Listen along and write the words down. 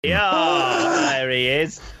Yeah, there he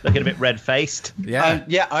is, looking a bit red-faced. Yeah.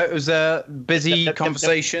 It was busy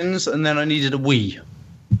conversations, and then I needed a wee.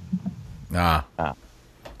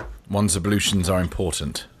 One's ablutions are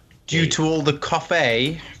important. Due to all the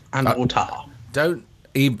coffee and water. Don't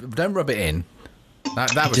rub it in.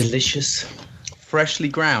 That was Delicious. Freshly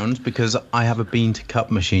ground, because I have a bean to cup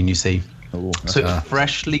machine, you see. Ooh, so it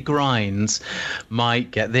freshly grinds my,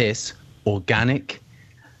 get this, organic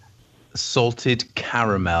salted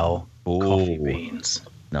caramel coffee beans.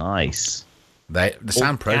 Nice. They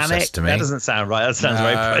sound processed to me. That doesn't sound right. That sounds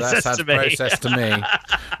very processed to me. Processed to me.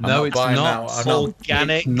 No, it's not.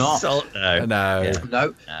 Organic salt. No.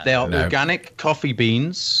 They are organic coffee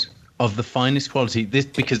beans of the finest quality.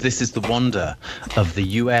 Because this is the wonder of the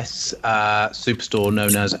US superstore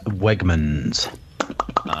known as Wegmans.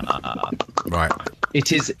 Right.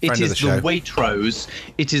 It is the Waitrose.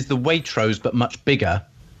 It is the Waitrose, but much bigger,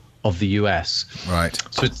 of the US. Right.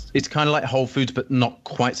 So it's kind of like Whole Foods, but not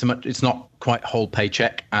quite so much. It's not quite Whole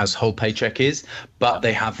Paycheck as Whole Paycheck is, but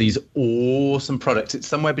they have these awesome products. It's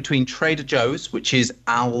somewhere between Trader Joe's, which is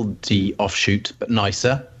Aldi offshoot, but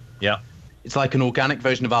nicer. Yeah. It's like an organic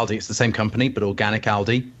version of Aldi. It's the same company, but organic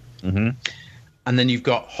Aldi. Mm-hmm. And then you've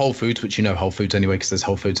got Whole Foods, which you know Whole Foods anyway, because there's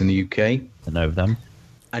Whole Foods in the UK. I know them.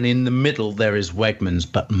 And in the middle, there is Wegmans,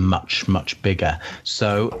 but much, much bigger.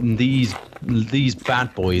 So these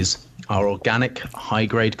bad boys are organic,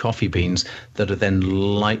 high-grade coffee beans that are then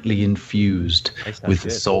lightly infused with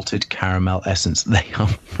salted caramel essence. They are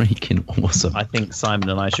freaking awesome. I think Simon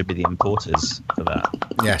and I should be the importers for that.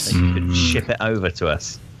 Yes. You could ship it over to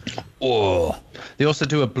us. Oh. They also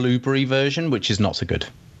do a blueberry version, which is not so good.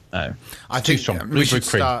 Oh. I think strong. we should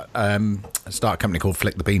Blueberry start a company called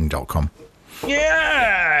flickthebean.com.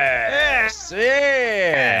 Yes.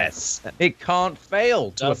 It can't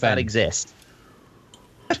fail to Does that offend. exist?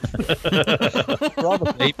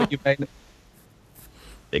 Probably, but you may.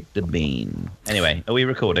 Flick the bean. Anyway, are we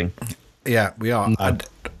recording? Yeah, we are. And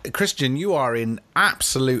Christian, you are in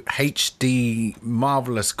absolute HD,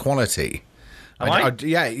 marvelous quality. Am I?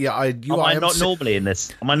 You Am are. I not normally in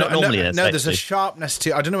this? Am I not normally in this? No, there's a sharpness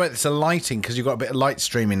to. I don't know whether it's a lighting because you've got a bit of light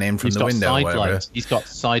streaming in from He's the got window. side Or whatever. lights. He's got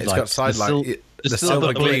side It's lights. got side light. The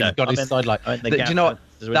silver gleam. He's got his side light. Do you know what?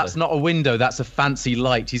 That's not a window. That's a fancy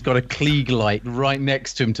light. He's got a Klieg light right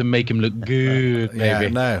next to him to make him look good. Yeah,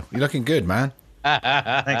 Maybe. no, you're looking good, man.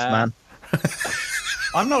 Thanks, man.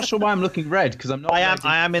 I'm not sure why I'm looking red because I'm not.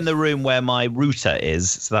 I am in the room where my router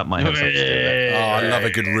is, so that might have something to do with it. Oh, I love a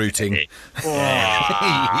good routing. If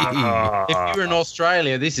you were in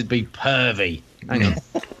Australia, this would be pervy. Hang on.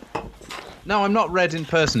 No, I'm not red in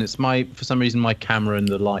person. It's for some reason my camera and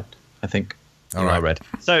the light, I think. All right, red.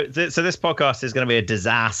 So this podcast is going to be a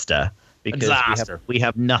disaster because we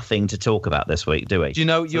have nothing to talk about this week, do we? Do you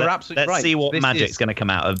know, you're absolutely right. Let's see what magic's going to come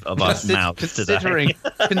out of our mouths today.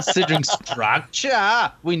 Considering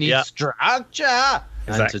structure, we need structure. Exactly.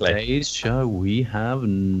 And today's show, we have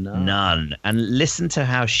none. And listen to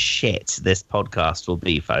how shit this podcast will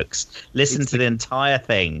be, folks. Listen to the entire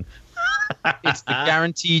thing. It's the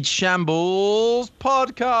Guaranteed Shambles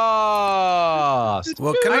podcast.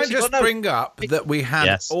 Well, can I just bring up that we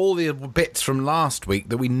had all the bits from last week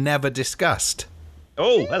that we never discussed?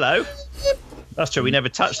 Oh, hello. That's true. We never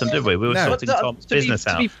touched them, did we? We were sorting Tom's business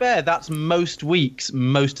out. To be fair, that's most weeks,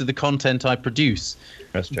 most of the content I produce.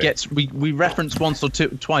 That's true. We reference once or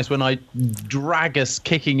twice when I drag us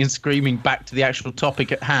kicking and screaming back to the actual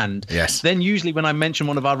topic at hand. Yes. Then usually when I mention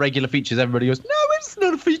one of our regular features, everybody goes, "No, it's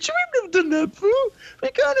not a feature. We've never done that before. We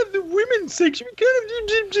can't have the women's section. We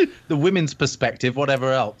can't have the women's perspective,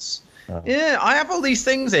 whatever else." Yeah, I have all these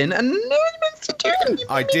things in, and no one wants to do them.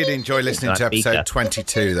 I did enjoy listening to episode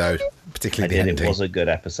 22, though, particularly the ending. It was a good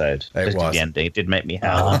episode. It was. The ending. It did make me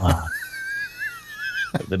happy.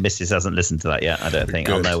 The missus hasn't listened to that yet, I don't think.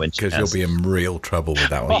 Good, I'll know when she has. because you'll be in real trouble with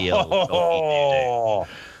that one.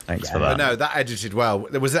 Thanks for that. But no, that edited well.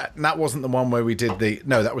 There was that wasn't the one where we did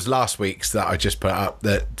that was last week's that I just put up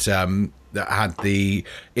that had the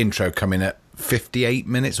intro come in at 58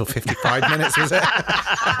 minutes or 55 minutes, was it?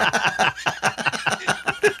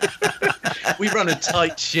 We run a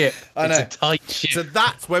tight ship. I know. It's a tight ship. So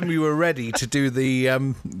that's when we were ready to do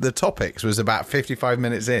the topics, was about 55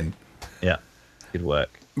 minutes in. Yeah, good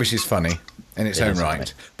work. Which is funny in its own right.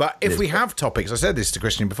 Funny. But if we have topics, I said this to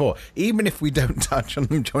Christian before, even if we don't touch on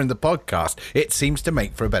them during the podcast, it seems to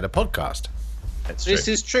make for a better podcast. This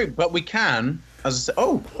is true, but we can, as I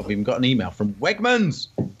said, I've even got an email from Wegmans.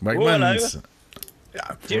 Wegmans.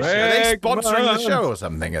 Are they sponsoring the show or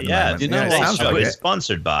something at the moment? Do you know it what? sounds It's like it.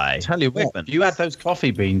 sponsored by Tell you what, Wegmans. if you had those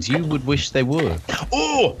coffee beans, you would wish they were.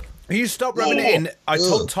 Oh, You stop rubbing it in. I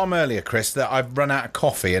told Tom earlier, Chris, that I've run out of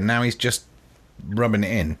coffee, and now he's just rubbing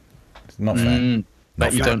it in. It's not fair.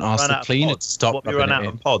 But you don't ask the cleaner to stop. What, you run out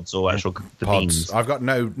of pods or actual the Pods. beans? I've got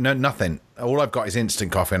no nothing. All I've got is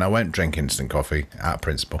instant coffee, and I won't drink instant coffee out of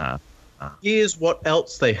principle. Here's what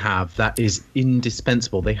else they have that is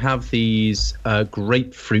indispensable. They have these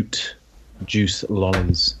grapefruit juice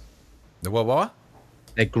lollies. The what?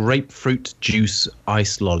 They're grapefruit juice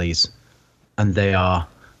ice lollies, and they are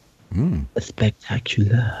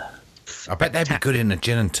spectacular. I bet they'd be good in a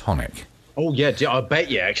gin and tonic. Oh yeah, I bet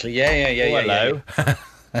you actually. Yeah. Hello.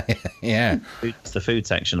 Yeah, It's the food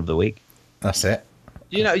section of the week. that's it.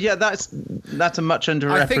 You know, yeah, that's a much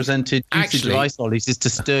underrepresented usage of ice lollies is to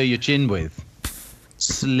stir your gin with,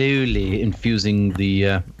 slowly infusing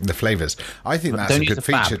the flavours. I think that's a good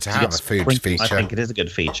feature to have, a food feature. I think it is a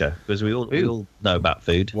good feature because we all know about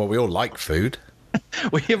food. Well, we all like food.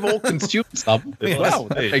 We have all consumed some. Wow,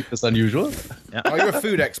 that makes us unusual. Yeah. Are you a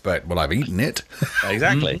food expert? Well, I've eaten it.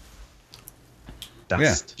 Exactly.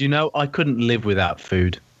 Yeah. Do you know, I couldn't live without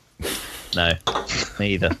food. No, me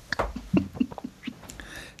either.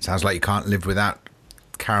 Sounds like you can't live without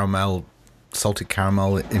salted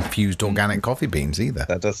caramel infused organic coffee beans either.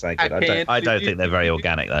 That does sound good. I don't think they're very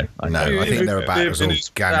organic though. I think they're about as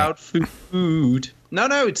organic. Food.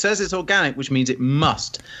 No, it says it's organic, which means it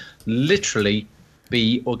must literally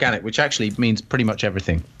be organic, which actually means pretty much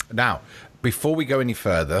everything. Now, before we go any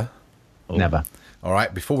further, Never. all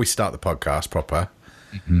right, before we start the podcast proper,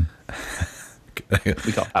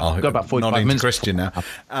 We got about 45 minutes. Christian now.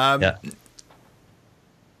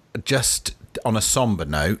 Just on a somber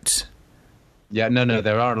note, Yeah, no,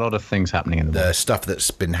 there are a lot of things happening in the world. the stuff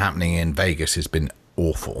that's been happening in Vegas has been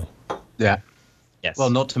awful. Yeah. Yes. Well,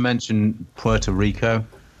 not to mention Puerto Rico.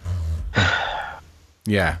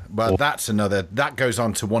 Yeah, well, that's another. That goes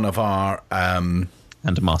on to one of our. and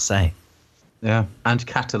Marseille. Yeah. And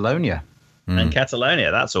Catalonia. And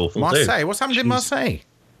Catalonia. That's awful Marseille. too. What's happened in Marseille?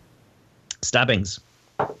 Stabbings.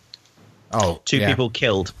 Oh, Two yeah. people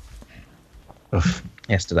killed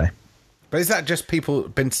yesterday. But is that just people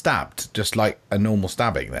been stabbed, just like a normal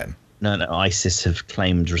stabbing? Then. No, ISIS have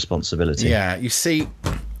claimed responsibility. Yeah, you see,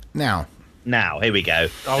 now. Now, here we go.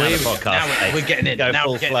 Oh, now here the we go. podcast. Now we're getting in. Go Now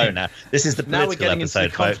full we're getting flow in. now. This is the Now we're political getting episode,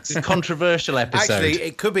 into folks. the controversial episode. Actually,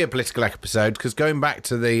 it could be a political episode because going back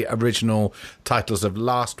to the original titles of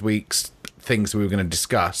last week's things we were going to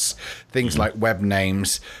discuss, things like web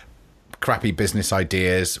names, crappy business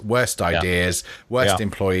ideas, worst ideas, worst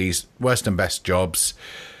employees, worst and best jobs,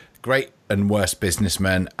 great and worst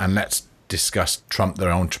businessmen, and let's discuss Trump the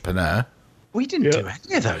entrepreneur. We didn't do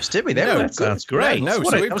any of those, did we? They No, were that Sounds great. No,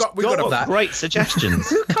 What so a- we've got that. great suggestions.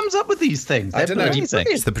 Who comes up with these things? I don't know. bloody It's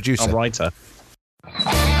brilliant. the producer. A writer.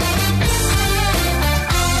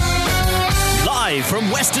 Live from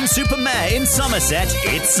Weston-super-Mare in Somerset,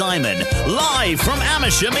 it's Simon. Live from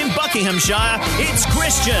Amersham in Buckinghamshire, it's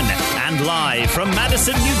Christian. And live from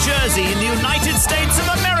Madison, New Jersey in the United States of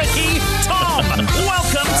America, Tom.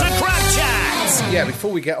 Welcome to Crab Chat. Yeah,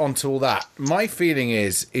 before we get on to all that, my feeling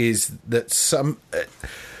is that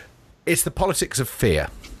it's the politics of fear.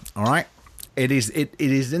 All right, it is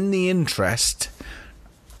in the interest.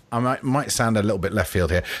 I might sound a little bit left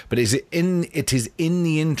field here, but it is in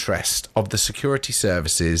the interest of the security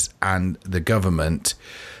services and the government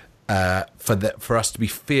for us to be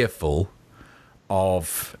fearful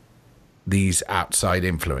of these outside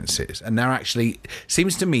influences, and they're actually,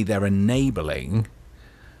 seems to me, they're enabling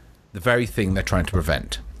the very thing they're trying to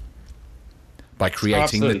prevent by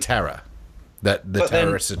creating the terror that the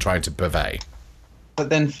terrorists are trying to purvey. But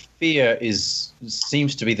then fear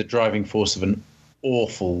seems to be the driving force of an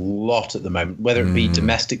awful lot at the moment, whether it be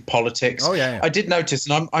domestic politics. Oh yeah. I did notice,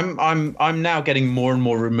 and I'm now getting more and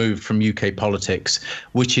more removed from UK politics,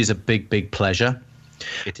 which is a big pleasure.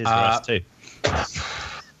 It is for us too.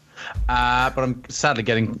 But I'm sadly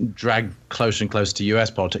getting dragged closer and closer to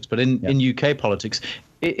US politics. But in UK politics,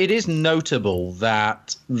 it is notable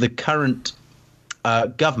that the current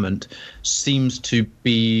government seems to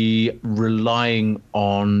be relying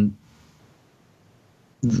on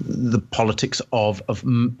the politics of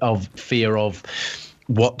fear of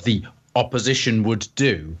what the opposition would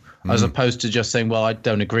do, as opposed to just saying, well, I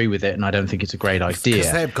don't agree with it and I don't think it's a great idea.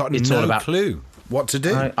 Because they've got It's no all about clue what to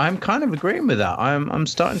do. I'm kind of agreeing with that. I'm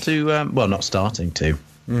starting to, well, not starting to.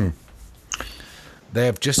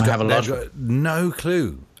 They've just have a lot got no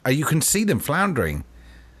clue. You can see them floundering.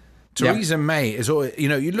 Theresa May is,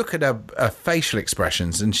 you look at her facial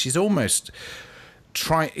expressions, and she's almost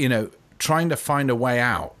trying to find a way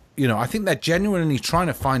out. I think they're genuinely trying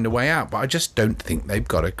to find a way out, but I just don't think they've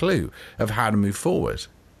got a clue of how to move forward.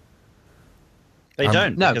 They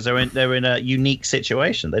don't, because they're in a unique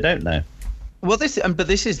situation. They don't know. Well, this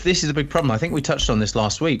is a big problem. I think we touched on this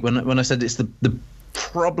last week when I said it's the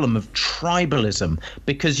problem of tribalism,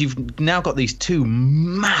 because you've now got these two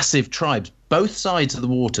massive tribes, both sides of the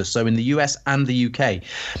water, so in the US and the UK,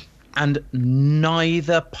 and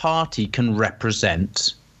neither party can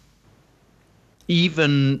represent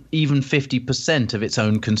even 50% of its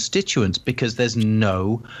own constituents, because there's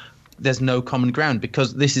no common ground.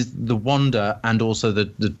 Because this is the wonder and also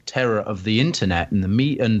the terror of the internet and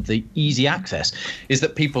the easy access, is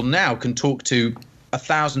that people now can talk to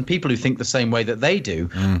 1,000 people who think the same way that they do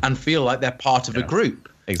and feel like they're part of a group.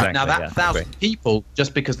 Exactly. Now that 1,000 people,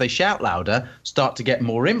 just because they shout louder, start to get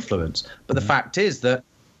more influence. But the fact is that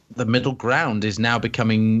the middle ground is now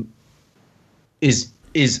becoming is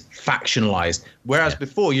factionalized. Whereas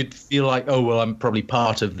before you'd feel like, oh well, I'm probably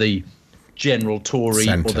part of the general Tory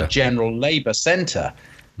or the general Labour centre.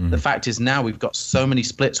 The fact is now we've got so many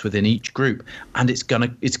splits within each group, and it's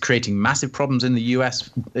creating massive problems in the US.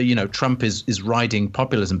 Trump is riding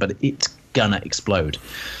populism, but it's gonna explode.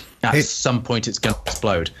 At some point, it's gonna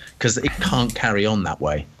explode, because it can't carry on that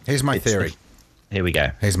way. Here's my theory. Here we go.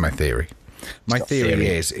 Here's my theory. My theory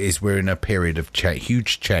is we're in a period of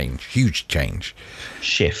huge change.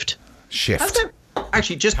 Shift.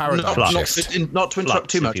 Actually, just not to interrupt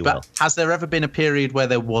too much, but has there ever been a period where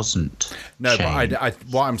there wasn't? No, change? but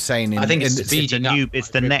what I'm saying, I think it's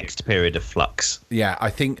the next period of flux. Yeah, I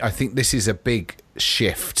think this is a big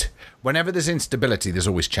shift. Whenever there's instability, there's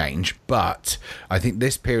always change. But I think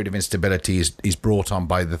this period of instability is brought on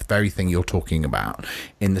by the very thing you're talking about,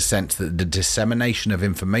 in the sense that the dissemination of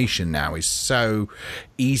information now is so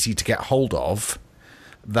easy to get hold of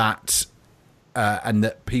that. And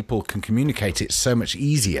that people can communicate it so much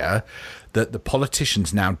easier, that the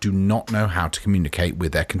politicians now do not know how to communicate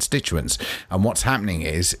with their constituents. And what's happening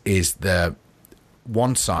is the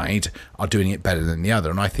one side are doing it better than the other.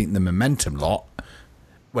 And I think the Momentum lot,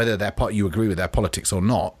 whether you agree with their politics or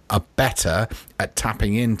not, are better at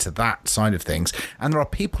tapping into that side of things. And there are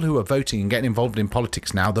people who are voting and getting involved in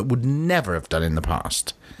politics now that would never have done in the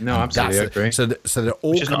past. No, absolutely agree. So they're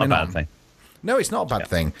all Which is coming not a on. bad thing. No, it's not a bad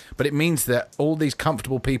thing, but it means that all these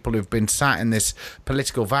comfortable people who've been sat in this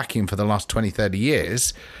political vacuum for the last 20, 30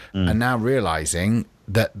 years are now realising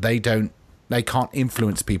that they can't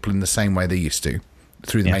influence people in the same way they used to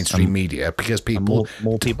through the mainstream media, because people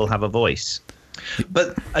more people have a voice.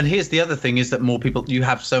 And here's the other thing, is that more people, you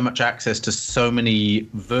have so much access to so many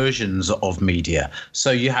versions of media.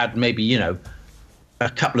 So you had maybe, a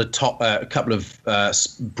couple of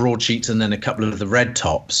broadsheets and then a couple of the red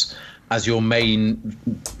tops as your main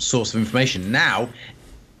source of information. Now,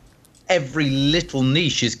 every little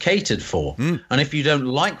niche is catered for. And if you don't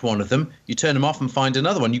like one of them, you turn them off and find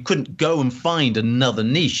another one. You couldn't go and find another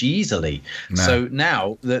niche easily. No. So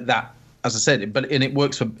now that, as I said,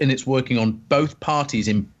 it's working on both parties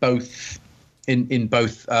in both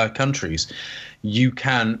countries. You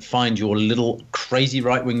can find your little crazy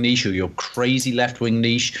right-wing niche, or your crazy left-wing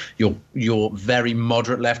niche, your very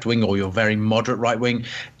moderate left-wing or your very moderate right-wing.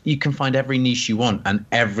 You can find every niche you want, and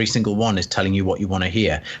every single one is telling you what you want to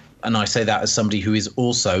hear. And I say that as somebody who is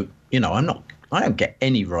also, I don't get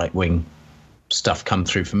any right-wing stuff come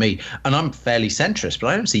through for me. And I'm fairly centrist, but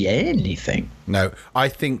I don't see anything. No, I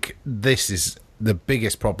think this is the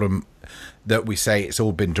biggest problem, that we say it's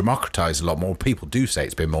all been democratized a lot more. People do say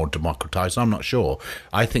it's been more democratized. I'm not sure.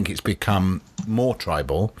 I think it's become more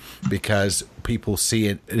tribal, because people see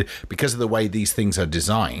it, because of the way these things are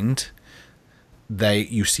designed,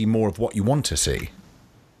 you see more of what you want to see.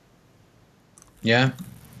 Yeah.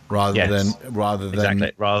 Rather than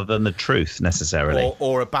the truth necessarily,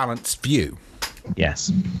 or a balanced view.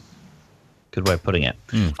 Yes. Good way of putting it.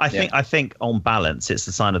 I think on balance, it's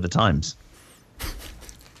the sign of the times.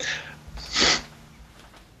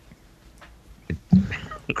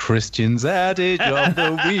 Christian's adage of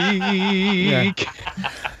the week. Yeah.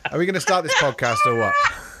 Are we going to start this podcast or what?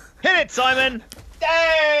 Hit it, Simon!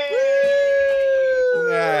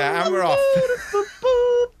 Yeah, and we're off.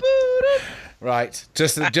 Right,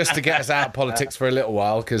 just to get us out of politics for a little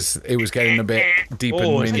while, because it was getting a bit deep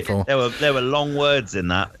and meaningful. There were long words in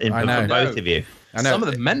that from both of you. I know. Some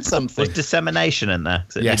of them meant something. Was dissemination in there?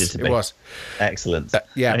 Yes, it was. Excellent.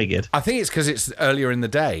 Yeah, very good. I think it's because it's earlier in the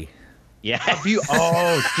day. Yeah.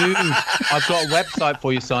 Oh, dude, I've got a website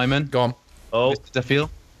for you, Simon. Go on. Oh, Mr. Duffield.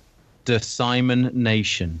 Simon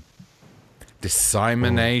Nation.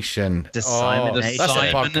 Dissemination. Dissemination. That's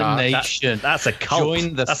a podcast. That's a cult.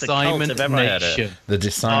 Join the Simon Nation. The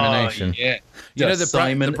Dissemination. Oh, yeah.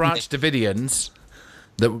 The Branch Davidians,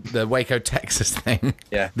 the Waco, Texas thing.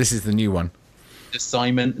 Yeah. This is the new one. The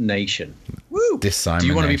Simon Nation. Woo! Do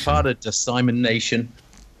you want to be part of the Simon Nation?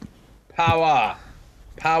 Power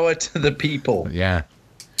to the people. Yeah.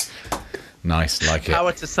 Nice, like it.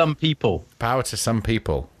 Power to some people. Power to some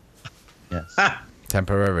people. Yes.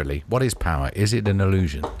 Temporarily. What is power? Is it an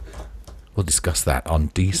illusion? We'll discuss that on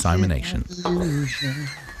D-Simonation.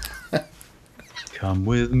 Come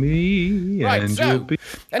with me. Right, and so, you'll be...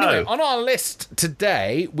 anyway, on our list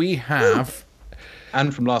today, we have...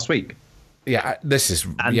 And from last week. Yeah, this is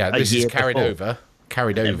carried over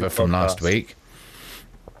from last week.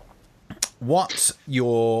 What's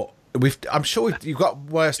your... I'm sure you've got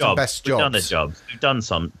worst and best jobs. We've done a job. We've done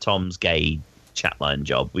some Tom's gay chatline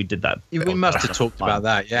job. We did that. We must have talked about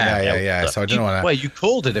that. Yeah. So I don't know what that... Well, you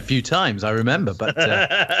called it a few times, I remember, but...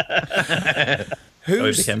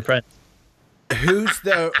 We became friends. Who's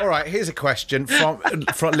the... All right, here's a question from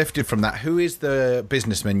lifted from that. Who is the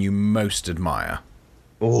businessman you most admire?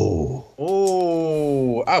 Oh,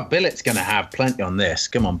 Billet's going to have plenty on this.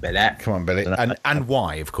 Come on, Billet. And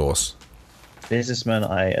why, of course. Businessman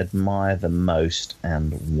I admire the most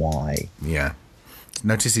and why? Yeah.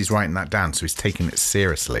 Notice he's writing that down, so he's taking it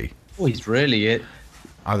seriously. Oh, he's really it.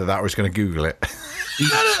 Either that or he's going to Google it. No,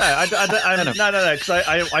 because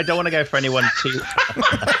I don't want to go for anyone too...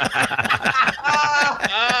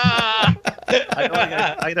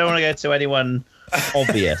 I don't want to go to anyone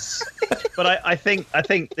obvious. But I think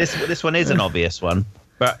this one is an obvious one.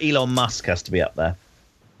 But Elon Musk has to be up there.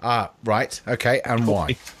 Right. Okay, and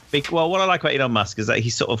why? Well, what I like about Elon Musk is that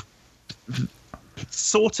he's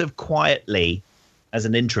sort of quietly, as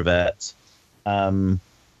an introvert,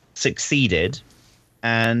 succeeded,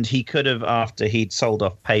 and he could have, after he'd sold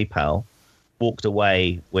off PayPal, walked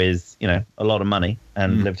away with a lot of money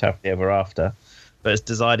and lived happily ever after, but has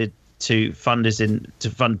decided to fund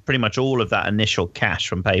pretty much all of that initial cash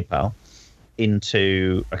from PayPal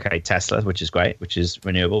into Tesla, which is great, which is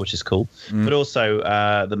renewable, which is cool, but also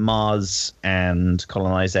the Mars and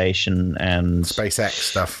colonization and SpaceX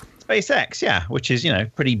stuff. SpaceX, yeah, which is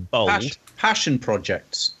pretty bold. Passion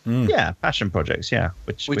projects. Yeah, passion projects. Yeah,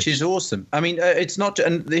 which is awesome. I mean, it's not.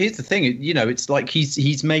 And here's the thing. It's like he's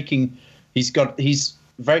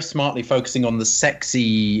very smartly focusing on the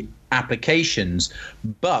sexy applications,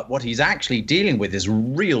 but what he's actually dealing with is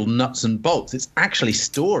real nuts and bolts. It's actually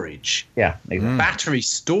storage. Yeah, exactly. Battery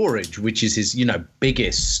storage, which is his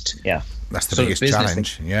biggest. Yeah, that's the biggest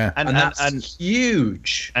challenge. Thing. Yeah, and that's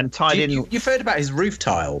huge. And tied in. You've heard about his roof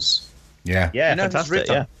tiles. Yeah, fantastic.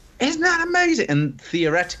 Yeah. Isn't that amazing? And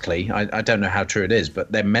theoretically, I don't know how true it is,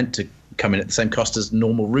 but they're meant to come in at the same cost as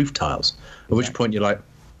normal roof tiles. At which point you're like.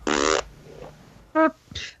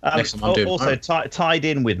 Also tied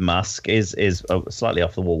in with Musk is a slightly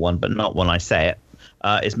off the wall one, but not when I say it.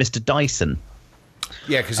 Is Mr. Dyson?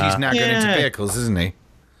 Yeah, because he's now going into vehicles, isn't he?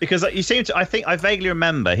 Because you seem to, I vaguely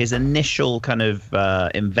remember his initial kind of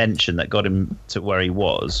invention that got him to where he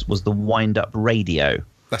was the wind-up radio.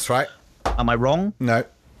 That's right. Am I wrong? No.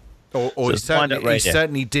 Or he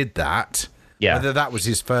certainly did that. Yeah. Whether that was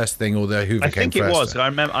his first thing or the Hoover came first. I think it was. I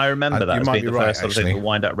remember that as being the first sort of thing, the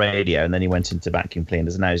wind-up radio, and then he went into vacuum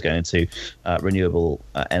cleaners, and now he's going into renewable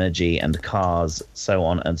energy and cars, so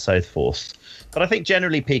on and so forth. But I think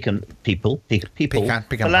generally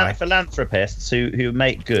philanthropists who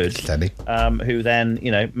make good, who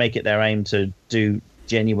then make it their aim to do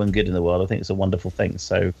genuine good in the world, I think it's a wonderful thing.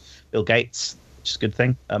 So Bill Gates, which is a good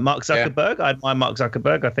thing. Mark Zuckerberg, I admire Mark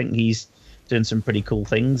Zuckerberg. I think he's doing some pretty cool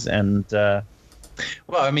things, and well,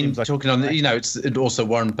 I mean, talking on it's also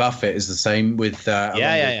Warren Buffett is the same with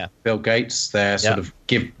Bill Gates. They're sort of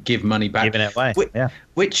give money back, giving it away.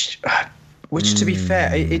 Which to be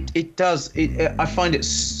fair, it does. I find it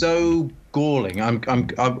so galling. I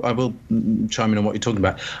will chime in on what you're talking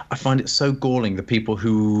about. I find it so galling the people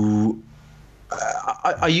who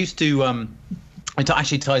I used to. It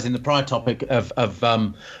actually ties in the prior topic of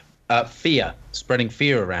fear, spreading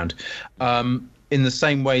fear around, in the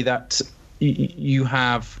same way that you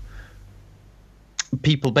have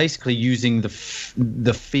people basically using the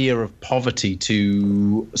fear of poverty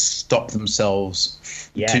to stop themselves,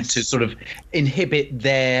 to sort of inhibit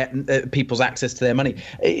their people's access to their money.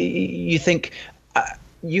 You think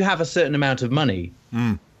you have a certain amount of money.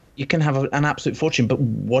 You can have an absolute fortune, but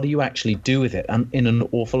what do you actually do with it? And in an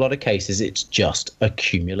awful lot of cases, it's just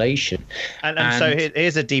accumulation. And so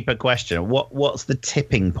here's a deeper question. What's the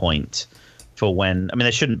tipping point for when, I mean,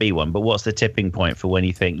 there shouldn't be one, but what's the tipping point for when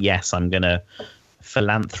you think, yes, I'm going to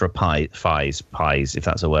philanthropize, if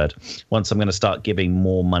that's a word, once I'm going to start giving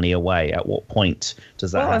more money away? At what point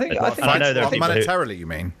does that happen? I think monetarily, you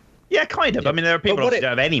mean? Yeah, kind of. I mean, there are people who don't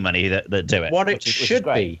have any money that do it. What it should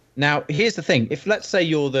be. Now, here's the thing. If, let's say,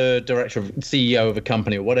 you're the CEO of a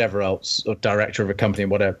company or whatever else, or director of a company or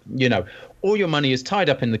whatever, all your money is tied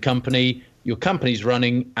up in the company, your company's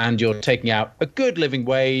running, and you're taking out a good living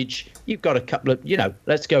wage. You've got a couple of,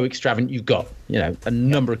 let's go extravagant. You've got, a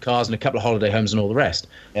number of cars and a couple of holiday homes and all the rest.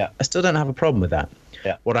 Yeah. I still don't have a problem with that.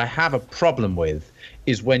 Yeah. What I have a problem with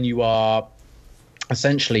is when you are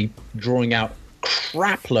essentially drawing out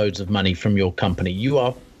crap loads of money from your company. You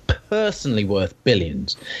are personally worth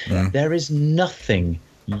billions. Yeah. There is nothing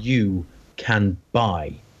you can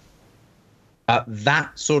buy at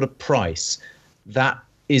that sort of price that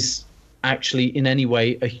is actually in any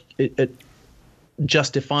way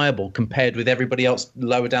justifiable compared with everybody else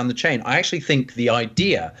lower down the chain. I actually think the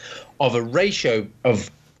idea of a ratio of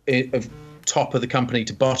top of the company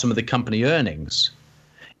to bottom of the company earnings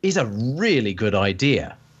is a really good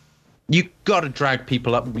idea. You've got to drag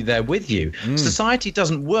people up there with you. Society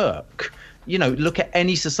doesn't work. Look at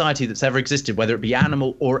any society that's ever existed, whether it be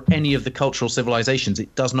animal or any of the cultural civilizations.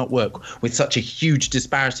 It does not work with such a huge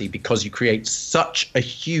disparity because you create such a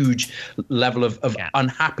huge level of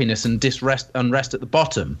unhappiness and unrest at the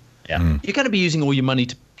bottom. Yeah. You're going to be using all your money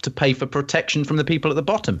to pay for protection from the people at the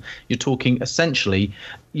bottom. You're talking essentially,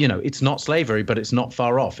 it's not slavery, but it's not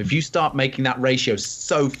far off. If you start making that ratio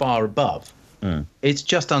so far above, it's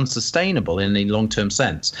just unsustainable in the long-term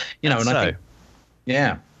sense. And I think,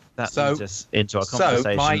 yeah. That leads us into our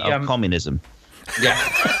conversation of communism. Yeah.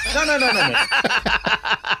 No.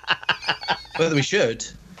 Whether we should.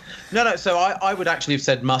 No. So I would actually have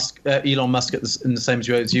said Elon Musk in the same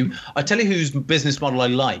way as you. I tell you whose business model I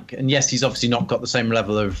like. And yes, he's obviously not got the same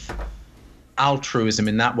level of altruism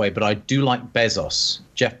in that way, but I do like Bezos.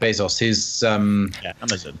 Jeff Bezos, his...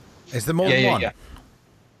 Amazon. Is there more than one? Yeah.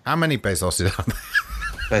 How many Bezos are there?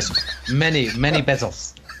 Bezos. Many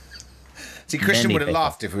Bezos. See, Christian would have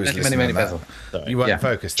laughed if he was listening to that. Bezos. You weren't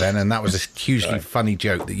focused then, and that was a hugely funny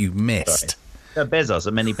joke that you missed. Bezos,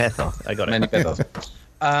 a many Bezos. I got it. Many Bezos.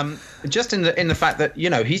 Just in the fact that,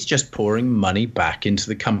 he's just pouring money back into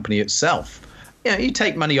the company itself. You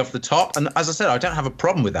take money off the top, and as I said, I don't have a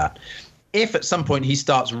problem with that. If at some point he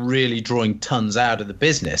starts really drawing tons out of the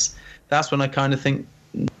business, that's when I kind of think,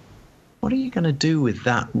 what are you going to do with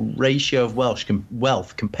that ratio of wealth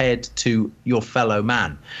compared to your fellow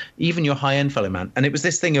man, even your high-end fellow man? And it was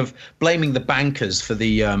this thing of blaming the bankers for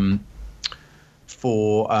the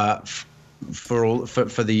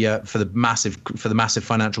massive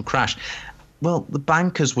financial crash. Well, the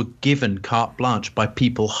bankers were given carte blanche by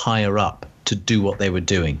people higher up to do what they were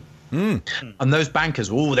doing. And those bankers,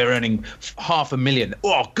 they're earning $500,000.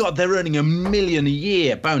 Oh God, they're earning $1 million a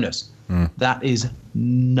year bonus. That is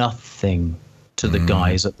nothing to the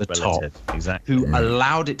guys at the top who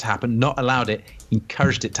allowed it to happen, not allowed it,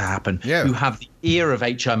 encouraged it to happen, who have the ear of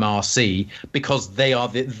HMRC because they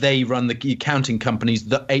run the accounting companies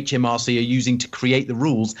that HMRC are using to create the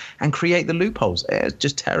rules and create the loopholes. It's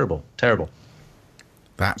just terrible.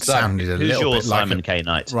 That sounded a little bit like... Who's your Simon K.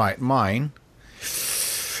 Knight? Right, mine.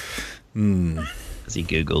 As he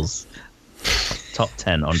Googles top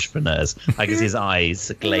 10 entrepreneurs. I can see his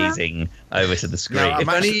eyes glazing over to the screen. No, I'm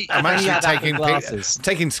actually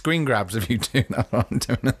taking screen grabs of you doing that. I'm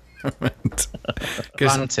doing it.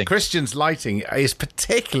 Because Christian's lighting is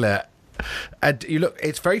particular. You look,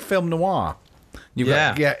 it's very film noir.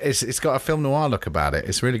 It's got a film noir look about it.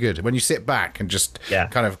 It's really good. When you sit back and just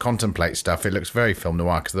kind of contemplate stuff, it looks very film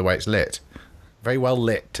noir because of the way it's lit. Very well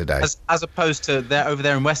lit today. As opposed to over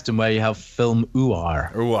there in Western where you have film noir.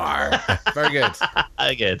 Very good.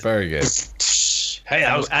 Very good. Very good. Hey,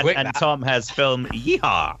 that was quick. And Tom has film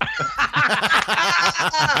yeehaw.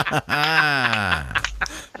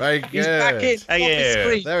 Very good. He's back in. Thank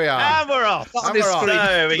you. There we are. And we're off. So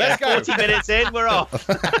we get 40 minutes in, we're off.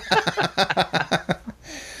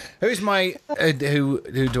 Who's my who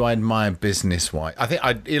do I admire business-wise? I think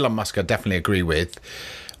Elon Musk I definitely agree with.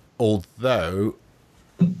 Although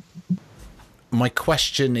my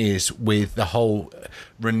question is with the whole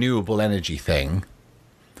renewable energy thing,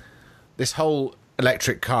 this whole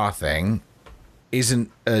electric car thing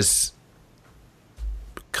isn't as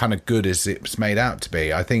kind of good as it's made out to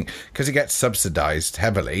be. I think because it gets subsidized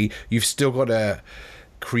heavily, you've still got to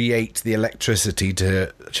create the electricity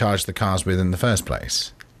to charge the cars with in the first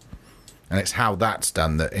place. And it's how that's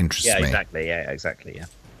done that interests me. Exactly.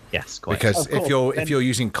 Yes, quite. Because if you're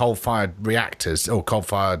using coal-fired reactors or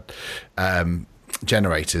coal-fired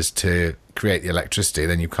generators to create the electricity,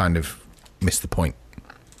 then you kind of miss the point.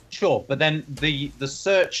 Sure, but then the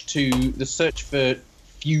search for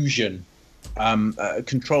fusion,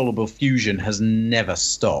 controllable fusion, has never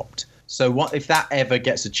stopped. So what if that ever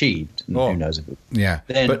gets achieved? Oh. Who knows if it? Yeah,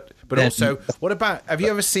 Then- but then- also, what about? Have you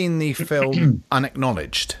ever seen the film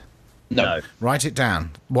Unacknowledged? No. Write it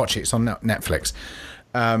down. Watch it. It's on Netflix.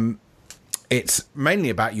 It's mainly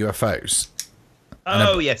about UFOs.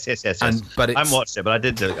 Oh, yes. but I it's- haven't watched it, but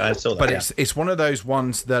I saw that. But yeah. it's one of those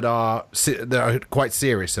ones that are quite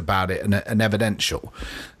serious about it and evidential.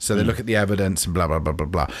 So they look at the evidence and blah blah blah blah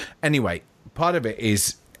blah. Anyway, part of it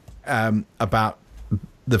is about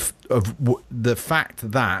the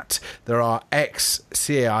fact that there are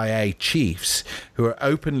ex-CIA chiefs who are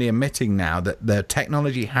openly admitting now that the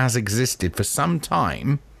technology has existed for some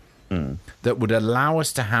time that would allow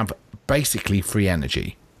us to have basically free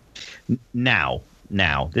energy. Now,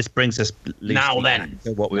 this brings us Now then. back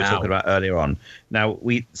to what we were Now. talking about earlier on. Now,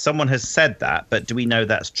 someone has said that, but do we know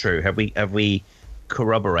that's true? Have we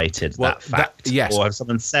corroborated Well, that fact? yes. Or have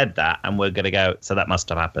someone said that and we're going to go, so that must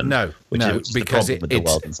have happened? No, which no, is the because problem with the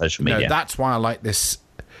world and social no, media. that's why I like this.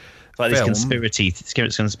 It's like these film.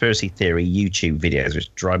 conspiracy theory YouTube videos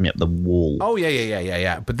which drive me up the wall. Oh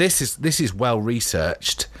yeah. But this is well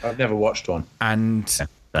researched, I've never watched one. and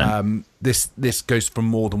this goes from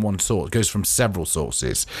more than one source. It goes from several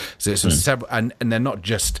sources. So it's from several, and they're not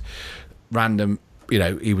just random. You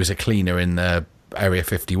know, he was a cleaner in the Area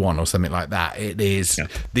 51 or something like that. It is. Yeah.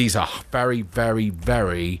 These are very, very,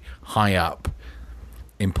 very high up,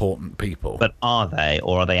 important people. But are they,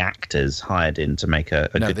 or are they actors hired in to make a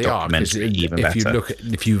no, good they are. 'Cause documentary even if better? you look at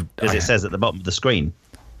Because it says at the bottom of the screen.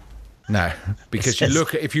 no, because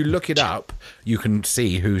if you look it up, you can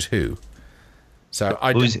see who's who. So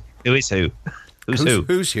I Who is who? Who's who?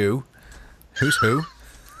 Who's who? Who's who?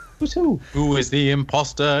 Who's who? Who is the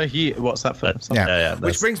imposter? What's that for? Yeah, that's-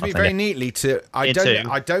 which brings me I very think- neatly to Me too.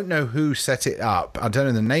 I don't know who set it up. I don't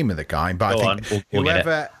know the name of the guy, but Go I on, think we'll get it.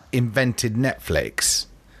 whoever invented Netflix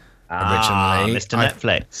Ah, originally, Mr.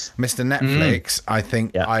 Netflix. Mr. Netflix, I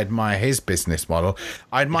think Yeah. I admire his business model.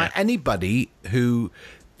 I admire anybody who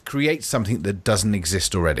creates something that doesn't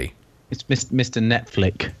exist already. It's Mr.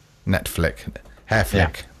 Netflix. Netflix, hair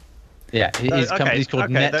flick. Yeah, his okay, company's called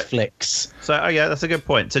okay, that- Netflix. So, yeah, that's a good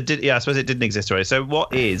point. So, I suppose it didn't exist already. So,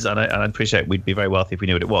 what is, and I appreciate we'd be very wealthy if we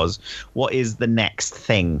knew what it was, what is the next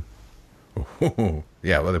thing?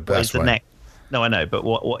 Yeah, well, What is that's the why. next? No, I know, but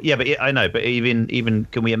what? Yeah, but I know, but even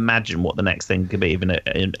can we imagine what the next thing could be? Even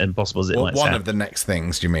impossible as it Well, might one sound. of the next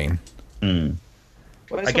things, do you mean?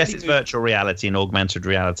 I guess it's virtual reality and augmented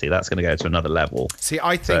reality. That's going to go to another level. See,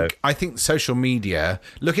 I think social media,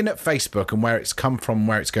 looking at Facebook and where it's come from,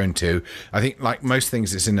 where it's going to, I think like most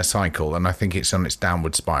things, it's in a cycle, and I think it's on its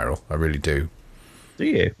downward spiral. I really do. Do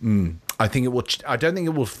you? I think it will. I don't think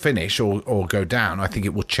it will finish or go down. I think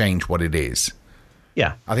it will change what it is.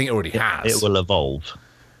 Yeah. I think it already has. It will evolve.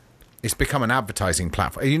 It's become an advertising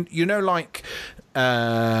platform. You know, like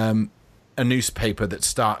a newspaper that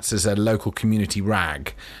starts as a local community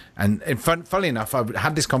rag. And funnily enough, I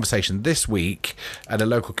had this conversation this week at a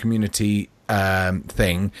local community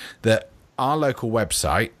thing that our local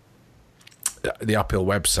website, the Uphill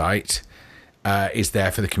website, is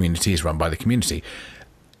there for the community, is run by the community.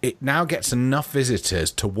 It now gets enough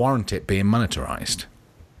visitors to warrant it being monetized.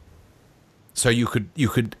 So you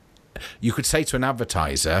could say to an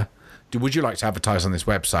advertiser, would you like to advertise on this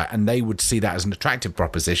website? And they would see that as an attractive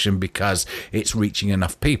proposition because it's reaching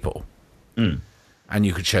enough people. And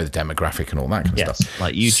you could show the demographic and all that kind of Yes, stuff.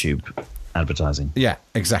 like YouTube advertising. Yeah,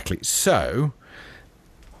 exactly. So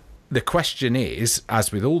the question is,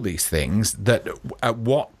 as with all these things, that at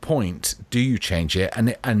what point do you change it?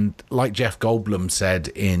 And like Jeff Goldblum said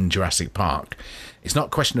in Jurassic Park, it's not a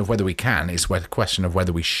question of whether we can, it's a question of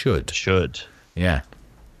whether we should. Should. Yeah.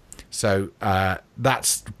 So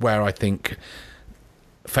that's where I think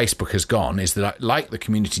Facebook has gone, is that like the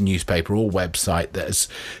community newspaper or website that has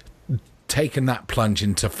taken that plunge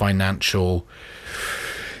into financial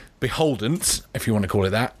beholdens, if you want to call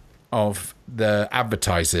it that, of the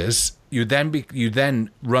advertisers. You then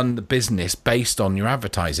run the business based on your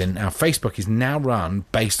advertising. Now Facebook is now run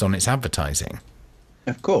based on its advertising.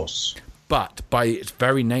 Of course. But by its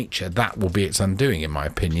very nature, that will be its undoing, in my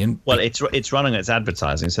opinion. Well, it's running its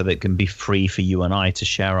advertising so that it can be free for you and I to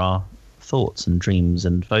share our thoughts and dreams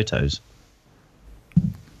and photos.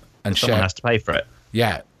 And Someone has to pay for it.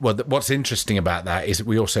 Yeah. Well, what's interesting about that is that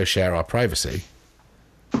we also share our privacy.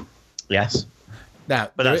 Yes.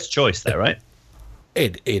 Now, But that's choice there, right?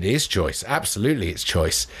 it is choice. Absolutely, it's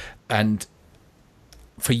choice. And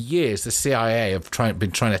for years, the CIA have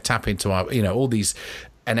been trying to tap into our, all these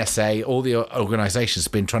NSA, all the organizations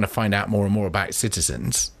have been trying to find out more and more about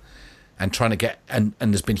citizens and trying to get, and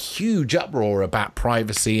there's been huge uproar about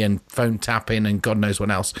privacy and phone tapping and God knows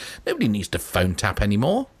what else. Nobody needs to phone tap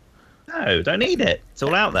anymore. No, don't need it. It's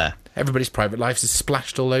all out there. Everybody's private lives is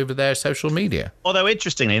splashed all over their social media. Although,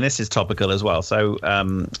 interestingly, and this is topical as well, so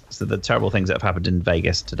the terrible things that have happened in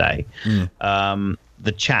Vegas today,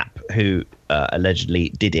 the chap who allegedly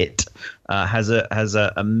did it has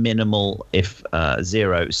a minimal, if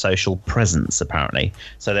zero, social presence, apparently.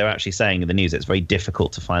 So they're actually saying in the news it's very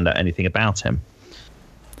difficult to find out anything about him.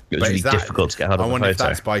 It was really difficult to get hold of. I wonder a if photo.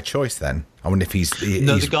 that's by choice then. I wonder if he's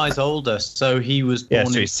No, the guy's older, so he was born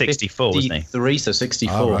so in he's 64, wasn't he? 53, so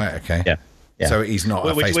 64. Oh, right, okay. Yeah. So he's not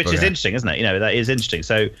a which is Facebooker. interesting, isn't it? You know, that is interesting.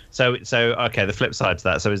 So okay, the flip side to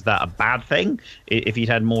that. So is that a bad thing? If he'd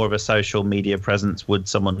had more of a social media presence, would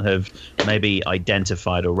someone have maybe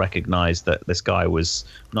identified or recognized that this guy was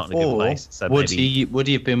not in a good place? So would he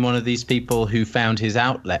have been one of these people who found his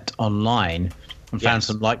outlet online and found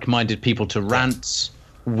some like-minded people to rant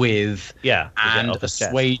with and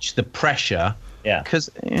assuage the pressure? Yeah. Because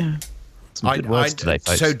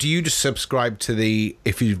So do you just subscribe to the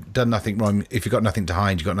if you've done nothing wrong, if you've got nothing to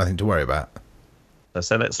hide, you've got nothing to worry about? I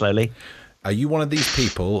said it slowly. Are you one of these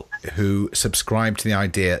people who subscribe to the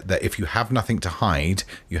idea that if you have nothing to hide,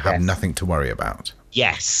 you have nothing to worry about?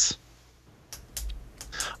 Yes.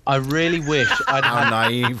 I really wish I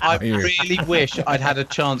you? really wish I'd had a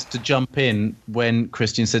chance to jump in when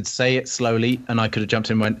Christian said say it slowly, and I could have jumped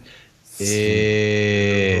in and went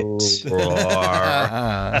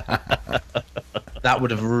that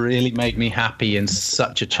would have really made me happy in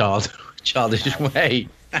such a childish way.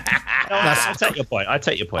 I take your point.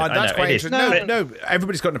 That's quite interesting. No,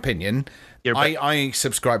 everybody's got an opinion. I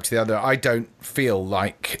subscribe to the other. I don't feel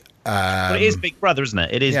like. But it is Big Brother, isn't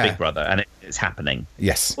it? It is Big Brother, and it's happening.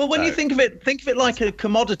 Yes. Well, when you think of it like a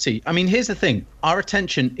commodity. I mean, here's the thing: our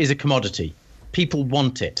attention is a commodity. People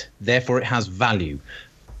want it, therefore it has value.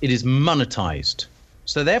 It is monetized.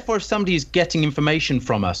 So therefore, if somebody is getting information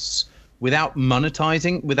from us without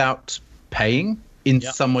monetizing, without paying in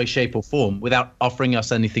some way, shape, or form, without offering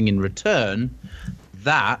us anything in return,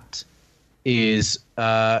 that is,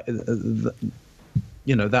 that's a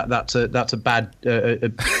bad.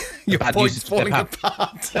 Your bad point's usage of falling their power.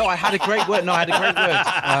 apart. No, I had a great word.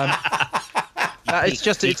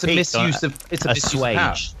 It's a misuse of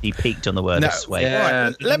power. He peaked on the word assuage.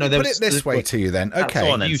 Right, let me put it this way to you then. Okay,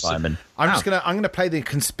 go on then, Simon. I'm going to play the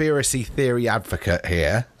conspiracy theory advocate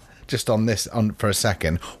here, just on for a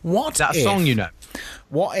second. That song, you know.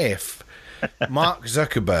 What if Mark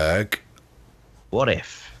Zuckerberg? What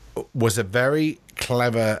if was a very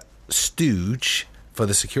clever stooge for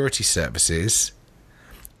the security services,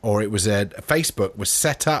 or it was Facebook was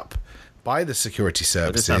set up by the security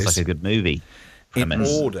services? This sounds like a good movie. In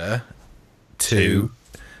order to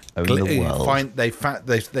own the world.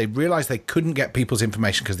 They realized they couldn't get people's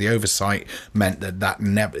information because the oversight meant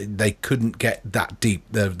they couldn't get that deep.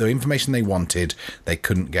 The information they wanted, they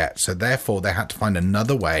couldn't get. So therefore, they had to find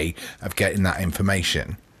another way of getting that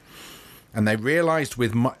information. And they realized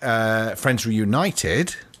with Friends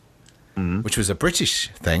Reunited, which was a British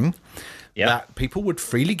thing, that people would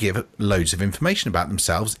freely give loads of information about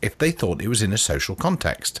themselves if they thought it was in a social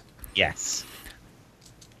context. Yes.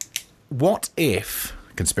 What if,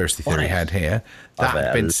 conspiracy theory head here, that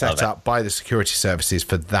had been set up by the security services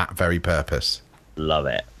for that very purpose? Love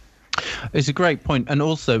it. It's a great point. And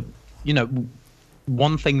also,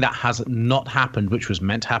 one thing that has not happened, which was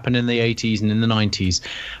meant to happen in the 80s and in the 90s,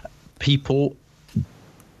 people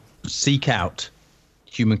seek out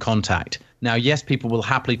human contact. Now, yes, people will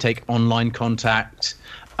happily take online contact,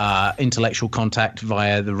 intellectual contact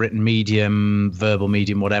via the written medium, verbal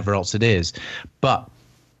medium, whatever else it is. But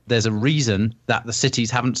there's a reason that the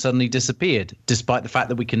cities haven't suddenly disappeared, despite the fact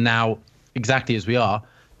that we can now, exactly as we are,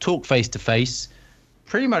 talk face to face,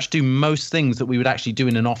 pretty much do most things that we would actually do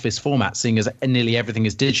in an office format, seeing as nearly everything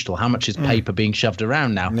is digital. How much is paper being shoved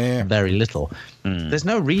around now? Yeah. Very little. There's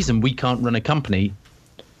no reason we can't run a company.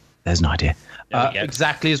 There's an idea.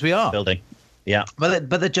 Exactly as we are. Building. Yeah. But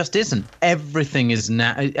there just isn't. Everything is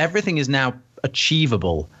now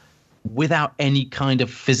achievable without any kind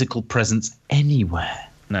of physical presence anywhere.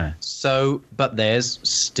 No. So, but there's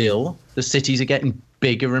still, the cities are getting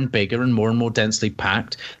bigger and bigger and more densely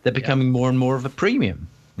packed. They're becoming more and more of a premium.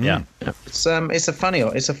 Yeah. It's a funny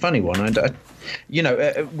one.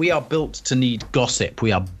 We are built to need gossip.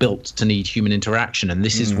 We are built to need human interaction, and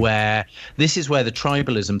this is where the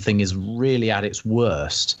tribalism thing is really at its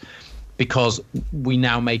worst, because we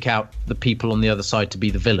now make out the people on the other side to be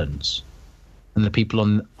the villains, and the people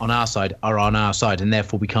on our side are on our side, and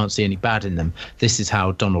therefore we can't see any bad in them. This is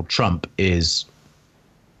how Donald Trump is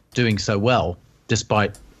doing so well,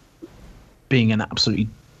 despite being an absolutely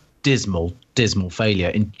dismal dismal failure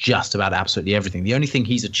in just about absolutely everything. The only thing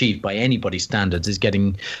he's achieved by anybody's standards is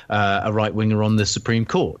getting a right winger on the Supreme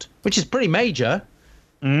Court, which is pretty major.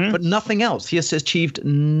 But nothing else. He has achieved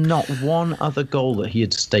not one other goal that he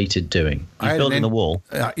had stated doing. He's building the wall.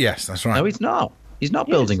 Yes, that's right. No, he's not. He's not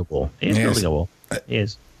building a wall. He is building a wall. He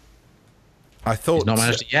is. I thought He's not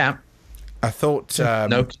managed it yet. I thought there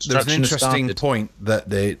was an construction interesting started. point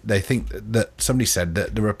that they think that somebody said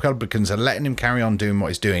that the Republicans are letting him carry on doing what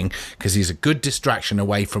he's doing because he's a good distraction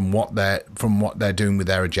away from what they're doing with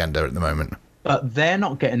their agenda at the moment. But they're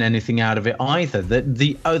not getting anything out of it either.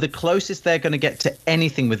 The closest they're going to get to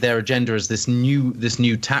anything with their agenda is this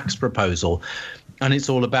new tax proposal. And it's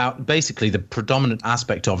all about, basically, the predominant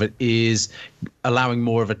aspect of it is allowing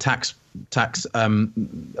more of a tax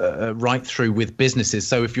right through with businesses.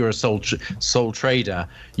 So if you're a sole trader,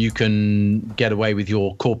 you can get away with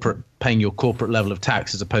paying your corporate level of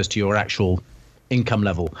tax as opposed to your actual income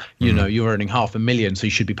level. You know, you're earning $500,000, so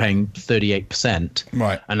you should be paying 38%.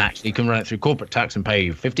 Right. And actually you can run it through corporate tax and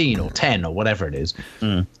pay 15 or 10 or whatever it is.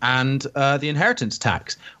 And the inheritance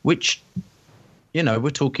tax, which, you know,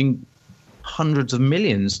 we're talking hundreds of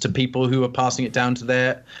millions to people who are passing it down to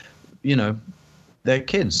their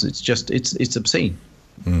kids. It's just it's obscene.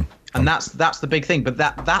 And that's the big thing. But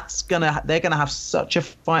they're gonna have such a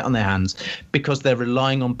fight on their hands because they're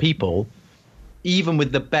relying on people. Even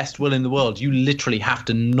with the best will in the world, you literally have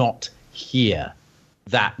to not hear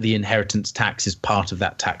that the inheritance tax is part of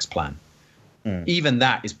that tax plan. Even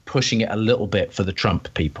that is pushing it a little bit for the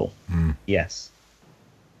Trump people. Yes.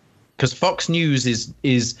 Because Fox News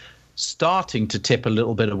is starting to tip a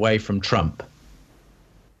little bit away from Trump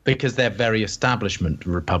because they're very establishment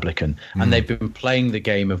Republican, and they've been playing the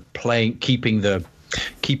game of keeping the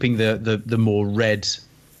more red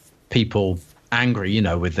people angry, you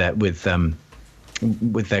know, with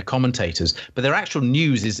their commentators. But their actual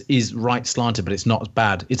news is right slanted, but it's not as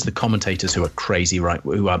bad. It's the commentators who are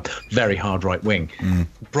who are very hard right wing.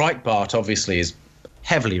 Breitbart obviously is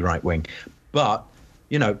heavily right wing, but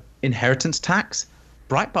you know, inheritance tax,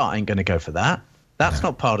 Breitbart ain't going to go for that. That's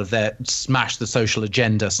not part of their smash the social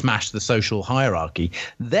agenda, smash the social hierarchy.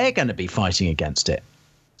 They're going to be fighting against it.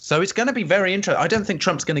 So it's going to be very interesting. I don't think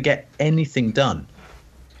Trump's going to get anything done.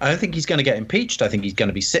 I don't think he's going to get impeached. I think he's going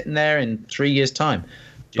to be sitting there in 3 years' time.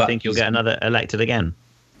 Do you think he'll get another elected again?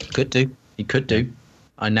 He could do. He could do.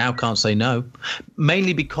 I now can't say no.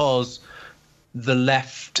 Mainly because the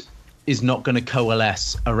left is not going to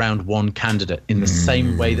coalesce around one candidate in the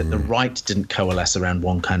same way that the right didn't coalesce around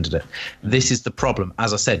one candidate. This is the problem.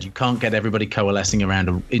 As I said, you can't get everybody coalescing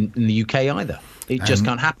around in the UK either. It just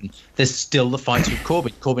can't happen. There's still the fights with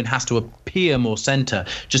Corbyn. Corbyn has to appear more centre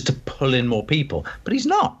just to pull in more people. But he's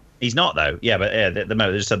not. He's not, though. Yeah, but at the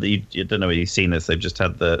moment, they just said that you don't know whether you've seen this. They've just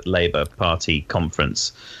had the Labour Party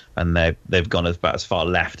conference, and they've gone about as far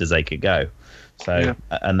left as they could go. So,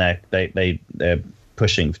 and they're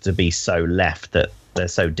pushing to be so left that they're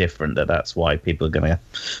so different that's why people are going to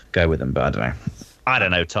go with them. But I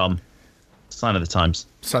don't know, Tom. Sign of the times.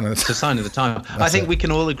 It's a sign of the time. I think we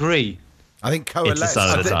can all agree. I think coalesce. It's a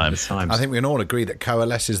sign of the times. I think we can all agree that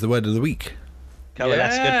coalesce is the word of the week.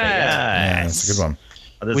 Coalesce, good. Yeah, that's a good one.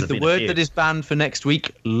 With the word that is banned for next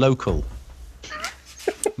week, local.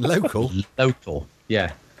 Local? Local,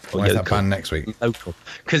 yeah. Why is that banned next week? Local.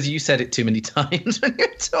 Because you said it too many times when you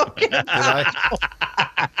were talking. Did I?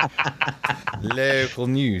 Local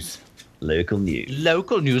news. Local news.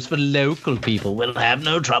 Local news for local people. We'll have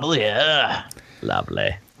no trouble here.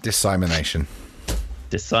 Lovely. Dissemination.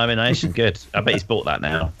 Good. I bet he's bought that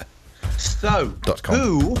now. So,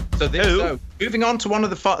 moving on to one of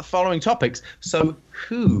the following topics. So,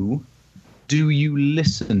 who do you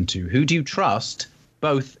listen to? Who do you trust,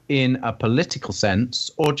 both in a political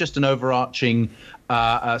sense or just an overarching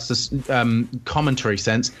commentary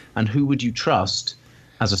sense? And who would you trust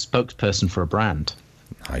as a spokesperson for a brand?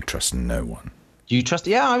 I trust no one. Do you trust?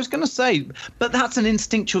 Yeah, I was going to say, but that's an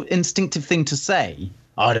instinctive thing to say.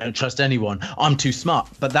 I don't trust anyone. I'm too smart.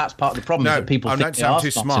 But that's part of the problem. No, is that people I'm think not saying I'm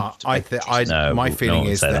too smart. My feeling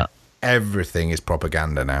is that everything is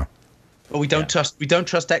propaganda now. Well, we don't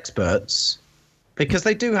trust experts because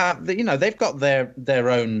they do have, they've got their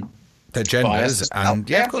own agendas,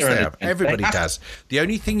 and of course they have. Everybody have does. The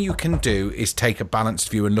only thing you can do is take a balanced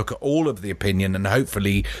view and look at all of the opinion, and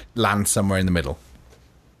hopefully land somewhere in the middle.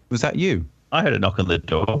 Was that you? I heard a knock on the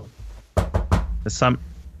door. There's some.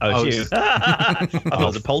 Oh, it's you. I thought it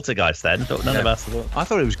was a poltergeist then. None of us. I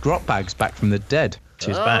thought it was Grot Bags back from the dead.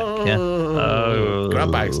 She's back, yeah. Oh.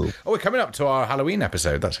 Grab bags. Oh, we're coming up to our Halloween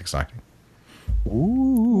episode. That's exciting.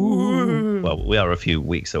 Ooh. Well, we are a few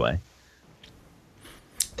weeks away.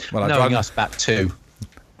 Well, knowing us back too.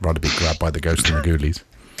 rather be grabbed by the ghost and the ghoulies.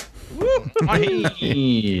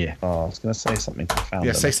 I was going to say something profound.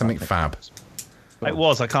 Yeah, say something fab. It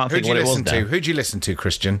was. I can't think what it was. Who do you listen to,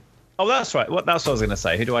 Christian? Oh, that's right. That's what I was going to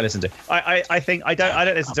say. Who do I listen to? I think I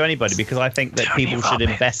don't listen to anybody because I think that people should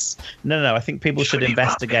invest. No. I think people should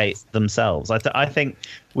investigate themselves. I think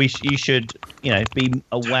you should, be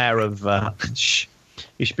aware of.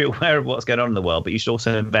 You should be aware of what's going on in the world, but you should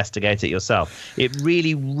also investigate it yourself. It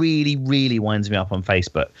really, really, really winds me up on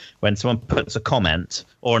Facebook when someone puts a comment,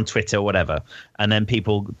 or on Twitter or whatever, and then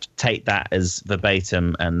people take that as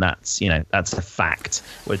verbatim, and that's a fact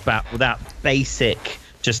without basic.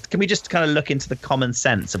 Can we just kind of look into the common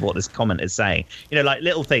sense of what this comment is saying? Like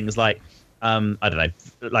little things like I don't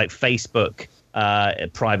know, like Facebook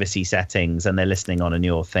privacy settings, and they're listening on a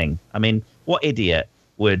your thing. I mean, what idiot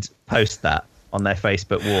would post that on their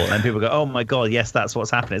Facebook wall, and people go, "Oh my God, yes, that's what's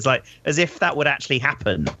happening." It's like as if that would actually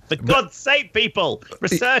happen. For God's sake, people,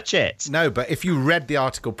 research it. No, but if you read the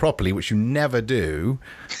article properly, which you never do,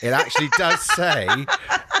 it actually does say,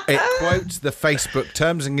 it quotes the Facebook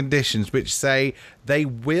terms and conditions, which say they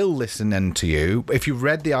will listen into you. If you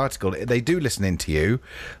read the article, they do listen into you,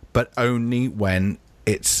 but only when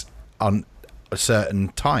it's on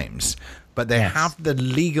certain times. But they have the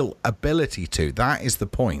legal ability to. That is the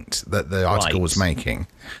point that the article was making.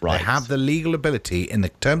 Right. They have the legal ability in the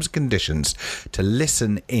terms and conditions to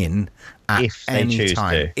listen in at any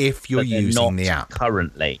time if you're using the app.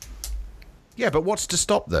 Currently. Yeah, but what's to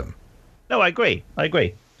stop them? No, I agree. But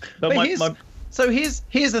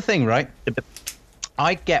here's the thing, right?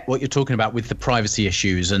 I get what you're talking about with the privacy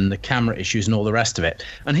issues and the camera issues and all the rest of it.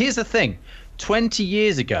 And here's the thing. 20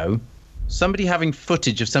 years ago, somebody having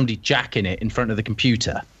footage of somebody jacking it in front of the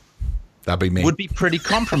computer, that'd be me, would be pretty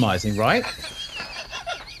compromising, right?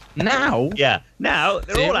 Now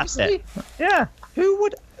they're all at it. Yeah. Who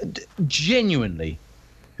would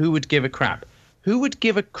give a crap? Who would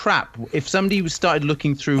give a crap if somebody started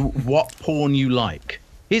looking through what porn you like?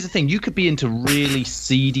 Here's the thing. You could be into really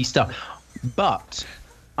seedy stuff, but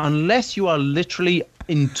unless you are literally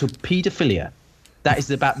into pedophilia, that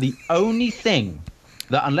is about the only thing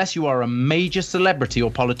that, unless you are a major celebrity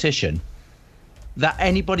or politician, that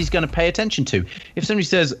anybody's going to pay attention to. If somebody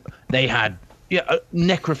says they had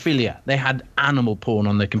necrophilia, they had animal porn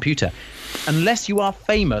on their computer, unless you are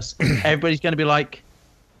famous, everybody's going to be like,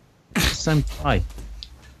 some guy.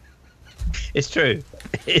 It's true.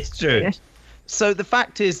 Yes. So the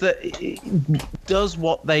fact is that does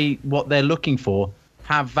what they're looking for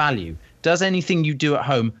have value? Does anything you do at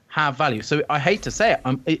home have value? So I hate to say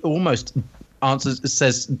it, it almost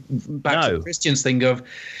says back to Christian's thing of,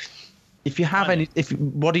 if you have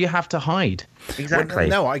what do you have to hide? Exactly. Well,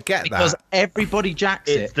 no, I get because everybody jacks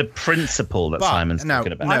it. It's the principle that Simon's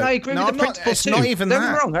talking about. I agree with the principle it's not even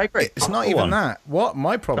that. Wrong. I agree. It's not even that. What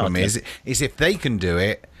my problem is if they can do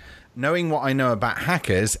it, knowing what I know about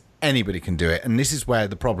hackers, anybody can do it, and this is where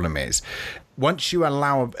the problem is. Once you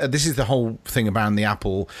allow, this is the whole thing about the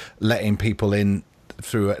Apple letting people in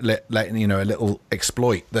through a little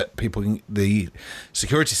exploit that the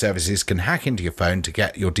security services can hack into your phone to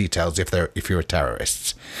get your details if you're a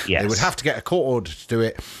terrorist. Yes. They would have to get a court order to do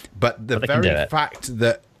it, but the very fact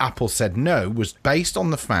that Apple said no was based on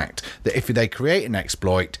the fact that if they create an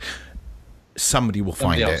exploit, somebody will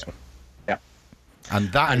find it. Yeah.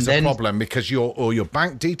 And that is a problem, because all your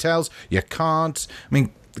bank details, your cards. I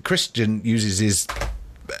mean, Christian uses his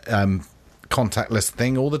contactless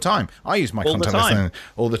thing all the time. I use my contactless thing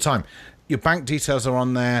all the time. Your bank details are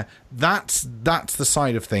on there. That's the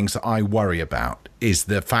side of things that I worry about, is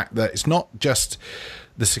the fact that it's not just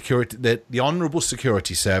the security, the honourable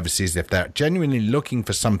security services. If they're genuinely looking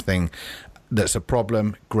for something that's a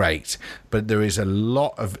problem, great. But there is a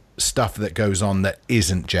lot of stuff that goes on that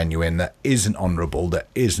isn't genuine, that isn't honourable, that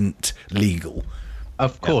isn't legal.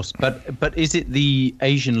 Of course, but is it the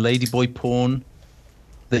Asian ladyboy porn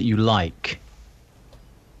that you like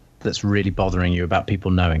that's really bothering you about people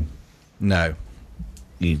knowing? No.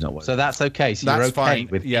 So that's okay. So you're okay fine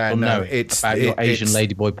with people knowing about your Asian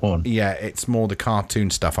ladyboy porn? Yeah, it's more the cartoon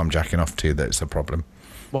stuff I'm jacking off to that's a problem.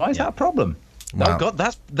 Why is that a problem? Well, oh God,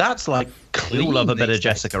 that's like we all love a bit of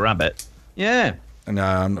Jessica Rabbit. Yeah. No,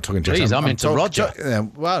 I'm not talking. Please, I'm into Roger.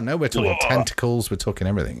 Well, no, we're talking tentacles. We're talking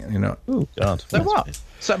everything. Oh God. So what?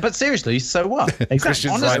 But seriously, so what?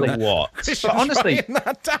 Exactly. Honestly, what? But honestly,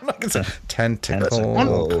 tentacle.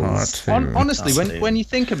 Honestly, when you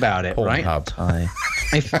think about it, right?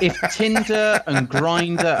 If Tinder and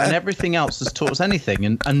Grindr and everything else has taught us anything,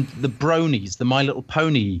 and the bronies, the My Little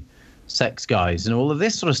Pony sex guys and all of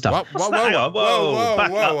this sort of stuff. Whoa,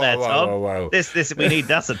 back up there, Tom. This we need.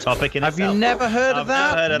 That's a topic in itself. Have you never heard of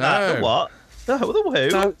that? Never heard of that. The what?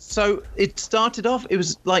 So it started off. It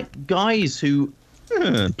was like guys who.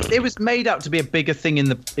 It was made out to be a bigger thing in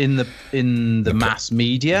the mass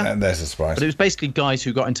media. And there's a surprise. But it was basically guys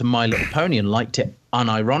who got into My Little Pony and liked it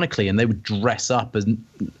unironically, and they would dress up as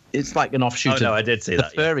it's like an offshoot of I did see the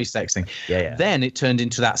that, furry sex thing. Yeah. Then it turned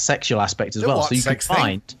into that sexual aspect as well. What So you sex could thing?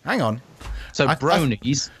 find Hang on.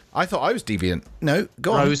 bronies. I thought I was deviant. No,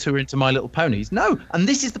 go on. Bros who are into My Little Ponies. No, and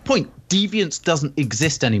this is the point. Deviance doesn't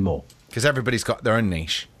exist anymore. Because everybody's got their own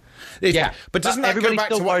niche. But doesn't that everybody's go back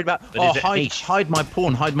still to worried about? But is it niche? Hide my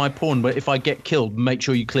porn. But if I get killed, make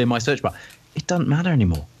sure you clear my search bar. It doesn't matter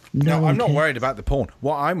anymore. No, one I'm not cares. worried about the porn.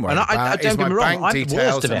 What I'm worried And I- about don't is get my me wrong, bank I'm the worst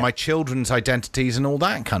details of and it. my children's identities and all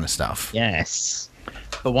that kind of stuff. Yes.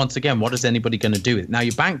 But once again, what is anybody going to do with it? Now,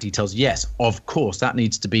 your bank details, yes, of course, that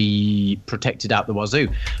needs to be protected out the wazoo.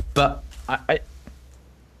 But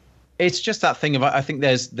it's just that thing of I think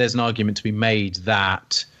there's an argument to be made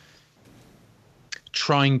that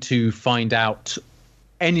trying to find out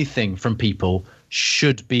anything from people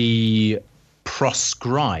should be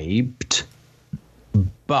proscribed,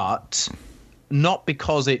 but not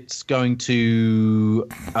because it's going to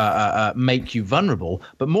make you vulnerable,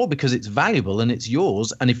 but more because it's valuable and it's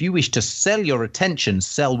yours. And if you wish to sell your attention,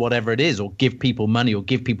 sell whatever it is, or give people money or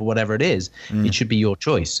give people whatever it is, it should be your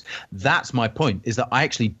choice. That's my point, is that I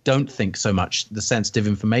actually don't think so much the sensitive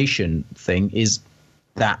information thing is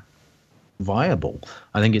that viable.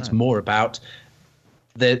 I think it's more about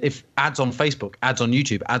if ads on Facebook, ads on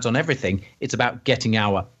YouTube, ads on everything, it's about getting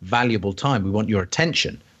our valuable time. We want your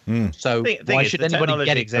attention. So why should anybody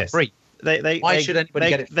get it for free? Why should anybody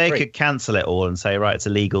get it for free? They could cancel it all and say, right, it's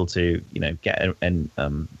illegal to, get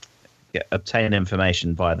obtain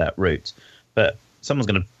information via that route. But someone's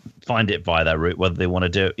going to find it via that route, whether they want to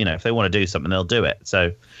do it. If they want to do something, they'll do it.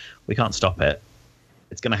 So we can't stop it.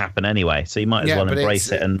 It's going to happen anyway. So you might as well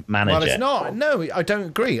embrace it and manage it. Well, it's not. No, I don't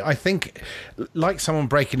agree. I think, like someone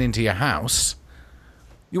breaking into your house,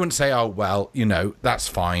 you wouldn't say, oh, well, that's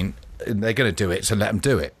fine. They're going to do it, so let them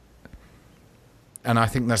do it. And I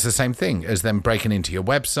think that's the same thing as them breaking into your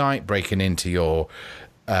website, breaking into your,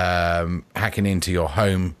 hacking into your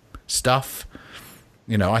home stuff.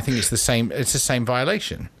 I think it's the same. It's the same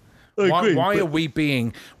violation. Why are we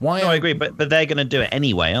being? Why? No, I agree, but they're going to do it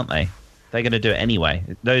anyway, aren't they? They're going to do it anyway.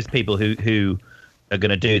 Those people who are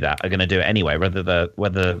going to do that are going to do it anyway,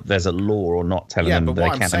 whether there's a law or not telling them but they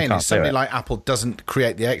what can I'm saying and can't is somebody do it. like Apple doesn't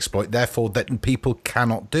create the exploit, therefore that people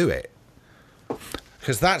cannot do it.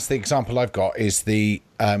 Because that's the example I've got is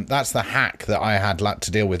that's the hack that I had to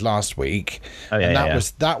deal with last week. Oh, yeah, and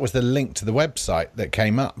that was the link to the website that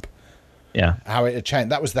came up. Yeah. How it had changed.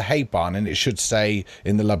 That was the Hey Barn, and it should say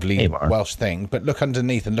in the lovely Welsh thing. But look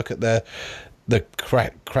underneath and look at the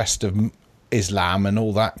crest of Islam and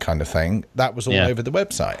all that kind of thing. That was all over the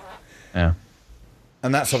website. Yeah.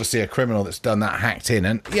 And that's obviously a criminal that's done that, hacked in.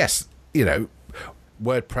 And yes,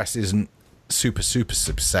 WordPress isn't super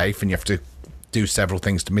safe, and you have to do several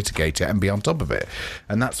things to mitigate it and be on top of it.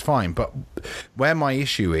 And that's fine. But where my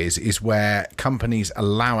issue is where companies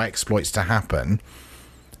allow exploits to happen.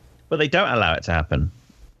 But they don't allow it to happen.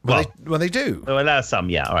 Well, they do. They'll allow some,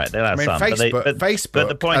 yeah. All right, they allow some. Facebook, but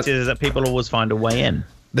the point is that people always find a way in.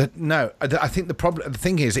 I think the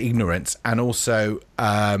thing is ignorance, and also,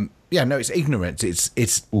 it's ignorance.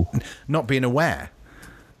 It's not being aware.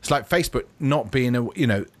 It's like Facebook not being,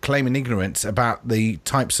 claiming ignorance about the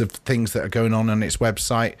types of things that are going on its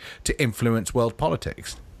website to influence world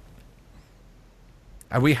politics.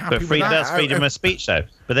 Are we happy with that? That's freedom of speech, though.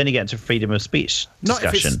 But then you get into freedom of speech discussion.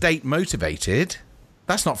 Not if it's state motivated.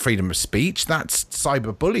 That's not freedom of speech. That's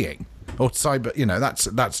cyberbullying or cyber.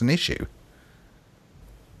 That's an issue.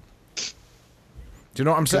 Do you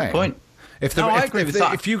know what I'm saying? Good point. I agree with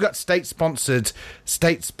that. If you got state-sponsored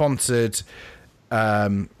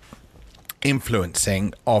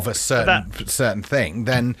influencing of a certain thing,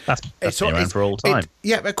 then that's been around for all time.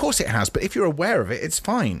 Of course it has. But if you're aware of it, it's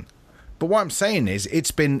fine. But what I'm saying is,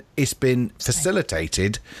 it's been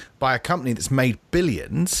facilitated by a company that's made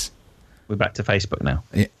billions. We're back to Facebook now.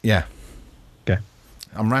 Yeah. Okay.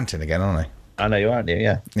 I'm ranting again, aren't I? I know you aren't,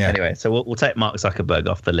 yeah. Anyway, so we'll take Mark Zuckerberg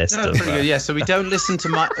off the list. Pretty good, yeah. So we don't listen to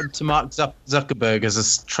Mark Zuckerberg as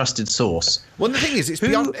a trusted source. Well, the thing is,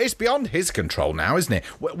 it's beyond his control now, isn't it?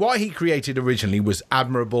 What he created originally was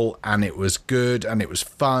admirable, and it was good, and it was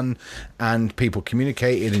fun, and people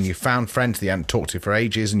communicated, and you found friends that you hadn't talked to for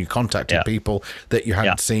ages, and you contacted people that you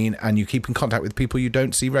hadn't seen, and you keep in contact with people you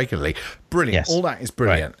don't see regularly. Brilliant. Yes. All that is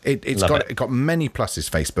brilliant. Right. It's got many pluses,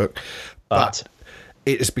 Facebook, but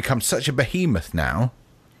it has become such a behemoth now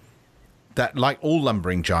that, like all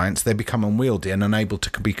lumbering giants, they become unwieldy and unable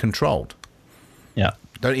to be controlled. Yeah.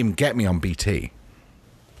 Don't even get me on BT.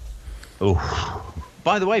 Oh,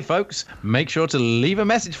 By the way, folks, make sure to leave a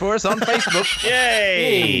message for us on Facebook.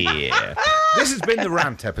 yay! This has been the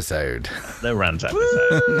rant episode. The rant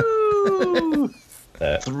episode. Woo!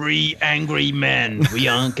 3 angry men. We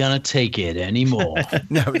aren't going to take it anymore.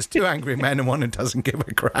 No, it's 2 angry men and one who doesn't give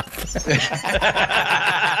a crap.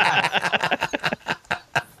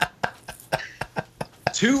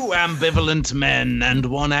 2 ambivalent men and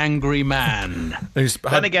 1 angry man.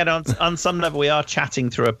 Then again, on some level, we are chatting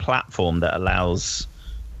through a platform that allows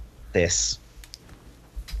this.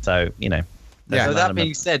 So, you know. Yeah. So that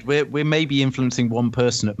being said, we're maybe influencing 1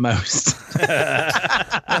 person at most.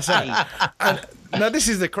 That's it. Now, this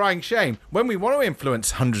is the crying shame. When we want to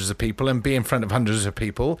influence hundreds of people and be in front of hundreds of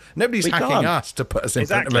people, nobody's We hacking can't. us to put us in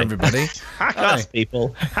front of Exactly. everybody. Hack Are us, they? people.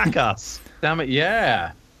 Hack us. Damn it,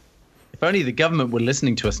 yeah. If only the government were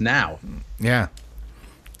listening to us now. Yeah.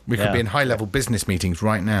 We could Yeah. be in high-level business meetings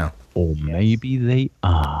right now. Or maybe they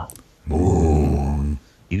are.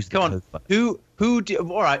 Use the Come on. code button.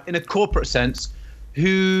 All right, in a corporate sense,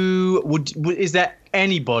 who would is there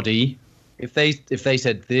anybody, if they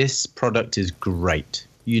said this product is great,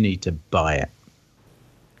 you need to buy it,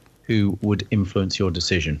 who would influence your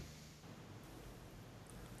decision?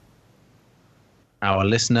 Our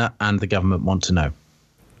listener and the government want to know.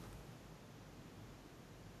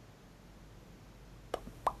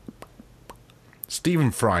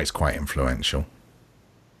 Stephen Fry is quite influential.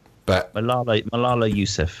 But Malala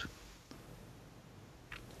Yousaf.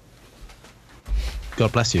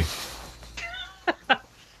 God bless you.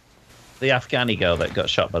 The Afghani girl that got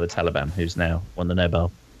shot by the Taliban, who's now won the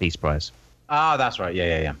Nobel Peace Prize. Ah, that's right.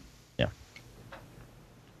 Yeah.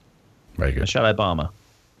 very good. Michelle Obama.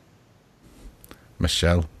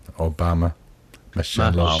 Michelle Obama.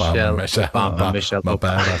 Michelle Obama. Michelle Obama. Michelle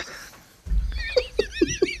Obama.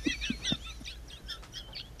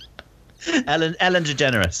 Ellen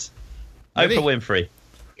DeGeneres. Really? Oprah Winfrey.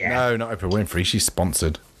 No, not Oprah Winfrey. She's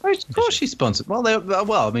sponsored. Of course she's sponsored. Well,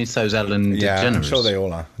 I mean, so's Ellen Yeah, DeGeneres. I'm sure they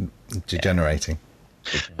all are degenerating.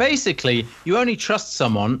 Basically, you only trust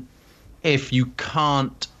someone if you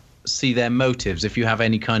can't see their motives, if you have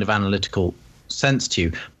any kind of analytical sense to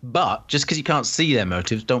you. But just because you can't see their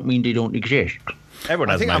motives don't mean they don't exist. Everyone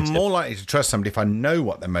I has think motive. I'm more likely to trust somebody if I know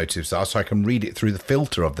what their motives are, so I can read it through the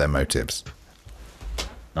filter of their motives.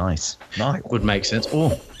 Nice. Would make sense. Oh.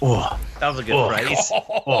 That was a good phrase.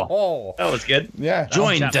 Oh, That was good. yeah,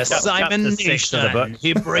 Join Chapter- the Simon chapter 6 of the book.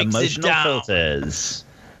 He breaks it Emotional down. filters.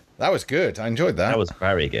 that was good. I enjoyed that. That was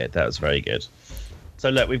very good. That was very good. So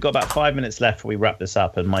look, we've got about 5 minutes left before we wrap this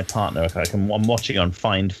up, and my partner, I'm watching on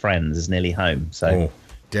Find Friends, is nearly home. So Oh.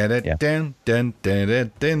 Dun, dun, dun, dun,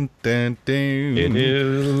 dun, dun, dun. Doo-doo. Can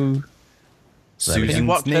you Susan's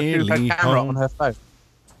watch her through her nearly camera home. on her phone?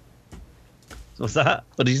 What's that?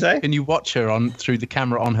 What did you say? Can you watch her on through the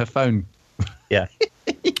camera on her phone? Yeah.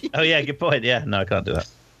 Oh yeah, good point. Yeah, no, I can't do that.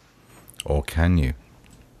 Or can you?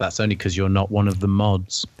 That's only because you're not one of the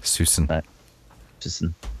mods. Susan. No.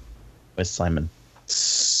 Susan. Where's Simon?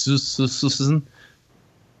 Susan.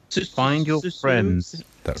 Find your friends.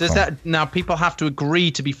 That's So is fine. that now people have to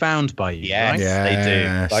agree to be found by you? Yes, right? they do.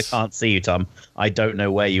 Yes. I can't see you, Tom. I don't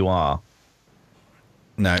know where you are.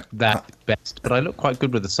 No. That's best. But I look quite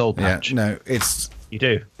good with the soul Yeah, patch. no, it's You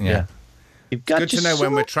do. Yeah. You've got good to know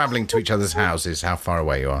when we're travelling to each other's houses how far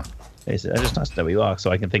away you are. It's just nice to know where you are,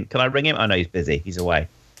 so I can think. Can I ring him? Oh no, he's busy. He's away.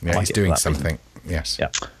 I Yeah, like he's it for doing that reason. something. Yes. Yeah.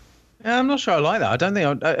 Yeah, I'm not sure I like that. I don't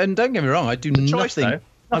think. And don't get me wrong, I do choice, nothing. though.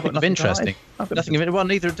 I've got Nothing of nothing to interesting. hide. I've got Nothing of it. Well,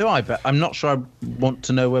 neither do I. But I'm not sure I want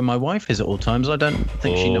to know where my wife is at all times. I don't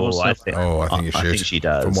think she knows. I think, Oh, I think you I think should, she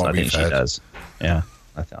does. from what I think we've she heard. does. Yeah.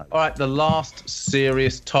 I think. All right, the last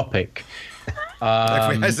serious topic.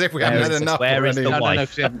 As if we haven't where had is- enough where is already. the No, wife?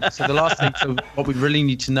 'cause we haven't- So the last thing. So what we really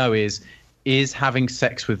need to know is having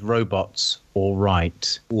sex with robots all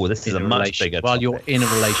right? Oh, this is in a much relation- bigger while topic. you're in a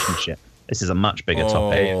relationship. This is a much bigger Oh.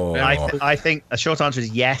 topic. I think a short answer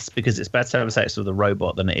is yes, because it's better to have sex with a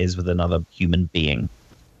robot than it is with another human being.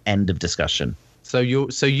 End of discussion. So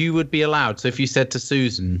you would be allowed. So if you said to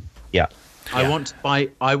Susan, Yeah. I want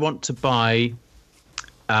to buy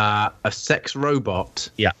a sex robot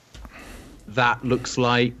Yeah. that looks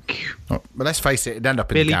like Oh, but let's face it, it'd end up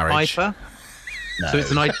in Billy the garage. Piper. So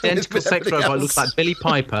it's an identical It's sex everybody robot. It else. looks like Billy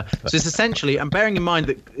Piper. So it's essentially, and bearing in mind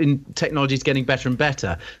that technology is getting better and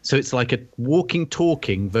better, so it's like a walking,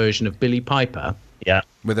 talking version of Billy Piper. Yeah.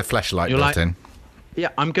 With a fleshlight You're built like- in. Yeah,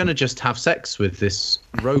 I'm going to just have sex with this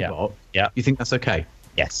robot. Yeah. You think that's okay?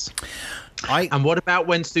 Yes. And what about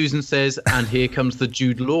when Susan says, and here comes the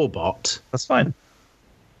Jude Law bot? That's fine.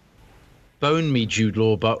 bone me, Jude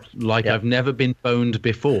Law, but like I've never been boned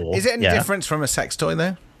before. Is it any Yeah. different from a sex toy,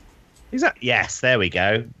 though? Exactly. Yes, there we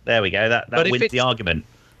go. That But if wins it's- the argument.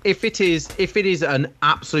 If it is an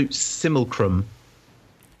absolute simulacrum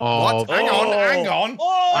of... Hang on.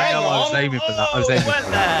 I know, I was aiming for that. I was aiming He went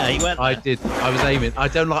for that. there. He went I there. did. I was aiming. I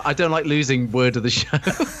don't like losing word of the show.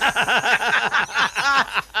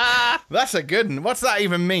 That's a good one. What's that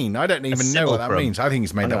even mean? I don't even know what that simulacrum. means. I think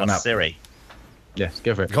he's made I'm that gonna one ask up. Siri. Yes,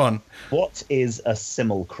 go for it. Go on. What is a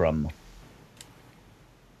simulacrum?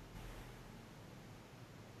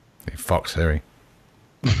 Fox Siri.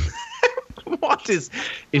 What is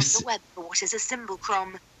The web thought is a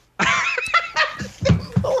simulacrum.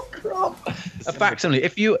 a facsimile?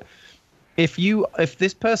 If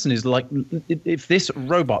this person is like, if this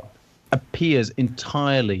robot appears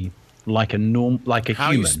entirely like a How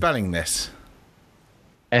are you human, spelling this?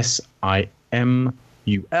 simul,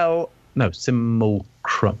 no,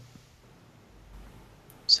 simulacrum.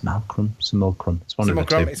 Simulacrum. It's one Simulacrum. of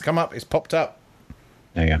the two. It's come up. It's popped up.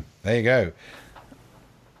 There you go. There you go.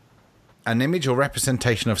 An image or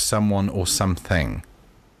representation of someone or something.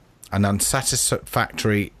 An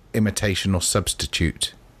unsatisfactory imitation or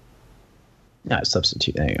substitute. No,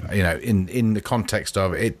 substitute. There you go. You know, in the context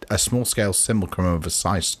of it, a small-scale simulacrum of a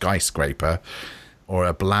skyscraper or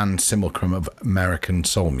a bland simulacrum of American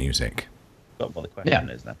soul music. Got what the question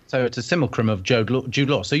Yeah. is now. So it's a simulacrum of Jude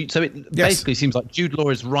Law. So it basically seems like Jude Law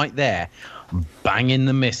is right there, banging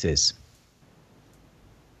the missus.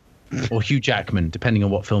 Or Hugh Jackman, depending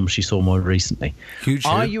on what film she saw more recently. Huge.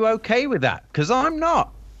 Are you okay with that? Because I'm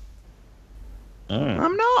not.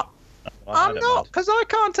 I'm not. I'm not, because I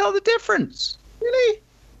can't tell the difference. Really?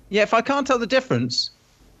 Yeah, if I can't tell the difference,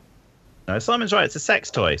 No, Simon's right. It's a sex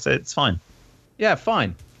toy, so it's fine. yeah,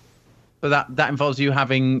 fine. But that involves you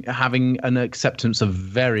having an acceptance of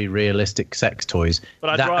very realistic sex toys.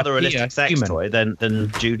 But I'd that rather a appear realistic sex human. toy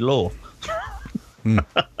than Jude Law.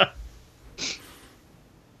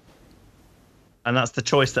 And that's the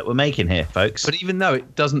choice that we're making here, folks. But even though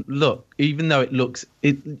it doesn't look,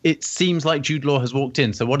 it seems like Jude Law has walked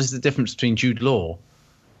in. So what is the difference between Jude Law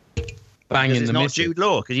banging Because it's the not missus? Jude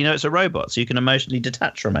Law, because you know it's a robot, so you can emotionally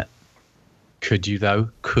detach from it. Could you though?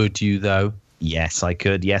 Yes, I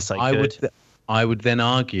could. Yes, I could. I would then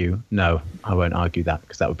argue. No, I won't argue that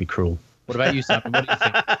because that would be cruel. What about you, Simon? What do you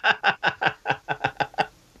think?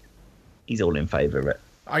 He's all in favour of it.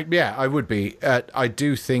 I would be. I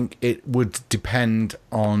do think it would depend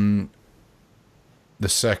on the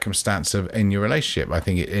circumstance in your relationship. I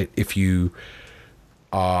think if you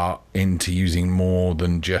are into using more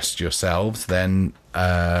than just yourselves, then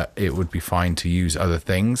it would be fine to use other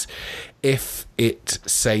things. If it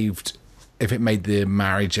made the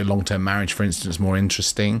marriage, a long-term marriage, for instance, more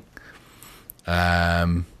interesting,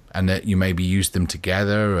 and that you maybe use them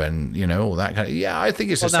together, and you know all that kind of. Yeah, I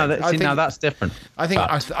think it's. Now that's different. I think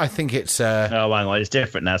But- I think it's. Oh, hang on, it's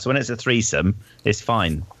different now. So when it's a threesome, it's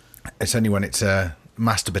fine. It's only when it's a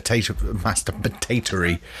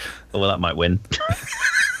masturbatory Oh, well, that might win.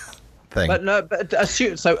 thing. But no,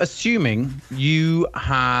 assuming you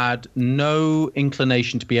had no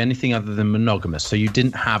inclination to be anything other than monogamous, so you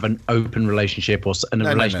didn't have an open relationship or a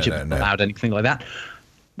relationship that allowed anything like that,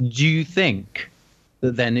 do you think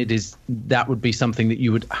that then that would be something that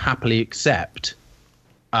you would happily accept?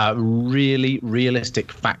 A really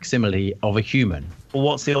realistic facsimile of a human. Well,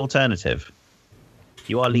 what's the alternative?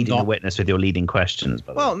 You are leading the witness with your leading questions.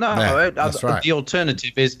 By the way. Well, no, Yeah, that's right. The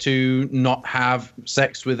alternative is to not have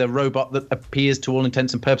sex with a robot that appears to all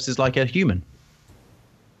intents and purposes like a human.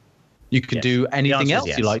 You could Yes. do The anything answer is else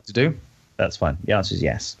yes. you like to do. That's fine. The answer is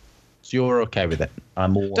yes. So you're okay with it.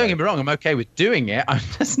 I'm all. Don't get me wrong, I'm okay with doing it. I'm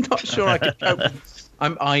just not sure I could cope.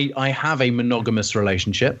 I have a monogamous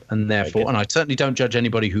relationship, and therefore, and I certainly don't judge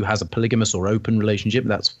anybody who has a polygamous or open relationship.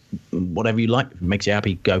 That's whatever you like. If it makes you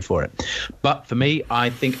happy, go for it. But for me, I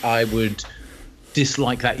think I would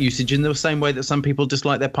dislike that usage in the same way that some people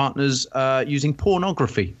dislike their partners using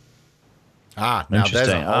pornography. Now there's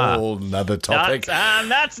a Interesting. whole nother topic.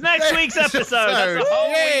 That's next week's episode. That's a whole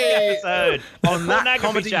Yay! week's episode On that Pornography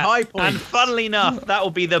comedy chat. high point. And funnily enough, that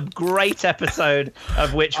will be the great episode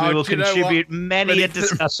of which we Oh, will do you know contribute what? many a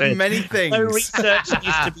discussion. Many things. No research that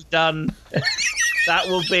needs to be done. That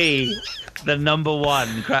will be the number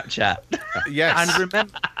one crap chat. Yes.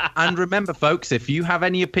 And remember, folks, if you have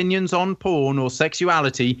any opinions on porn or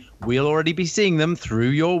sexuality, we'll already be seeing them through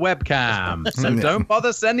your webcam. So Yeah. don't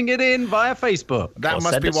bother sending it in via Facebook. that Or must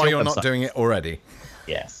send be us why your you're not website. doing it already.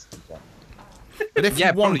 Yes. But if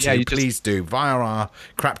Yeah, you want probably, yeah, to, you just- please do via our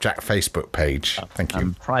Crapjack Facebook page. Thank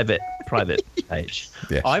you. Private page.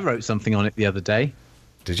 Yeah. I wrote something on it the other day.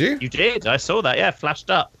 Did you? You did. I saw that. Yeah, flashed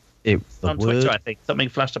up. The on word Twitter, I think. Something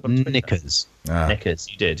flashed up on Twitter. knickers. Knickers,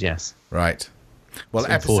 you did, yes. Right. Well,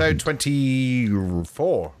 It's episode important.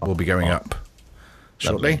 24 will be going up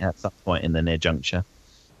shortly. Lovely, at some point in the near juncture.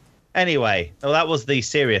 Anyway, well, that was the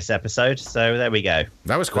serious episode, so there we go.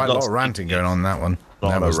 That was quite a lot of ranting going on in that one.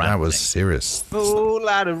 That was ranting. serious. Whole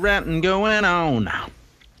lot of ranting going on.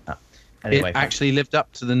 Anyway, It actually lived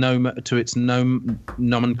up to its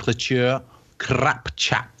nomenclature. Crap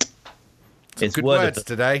chat. it's Good word words of the,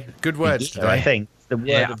 today. Good words I today. think. The word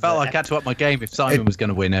Yeah, I of felt the- like I had to up my game if Simon was going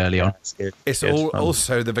to win early on. That's good. It's Good.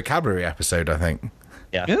 also the vocabulary episode, I think.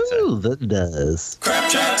 Yeah, I think so. Ooh, that does.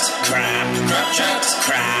 Crap chat, crap chat,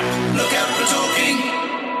 crap. Look out for talking.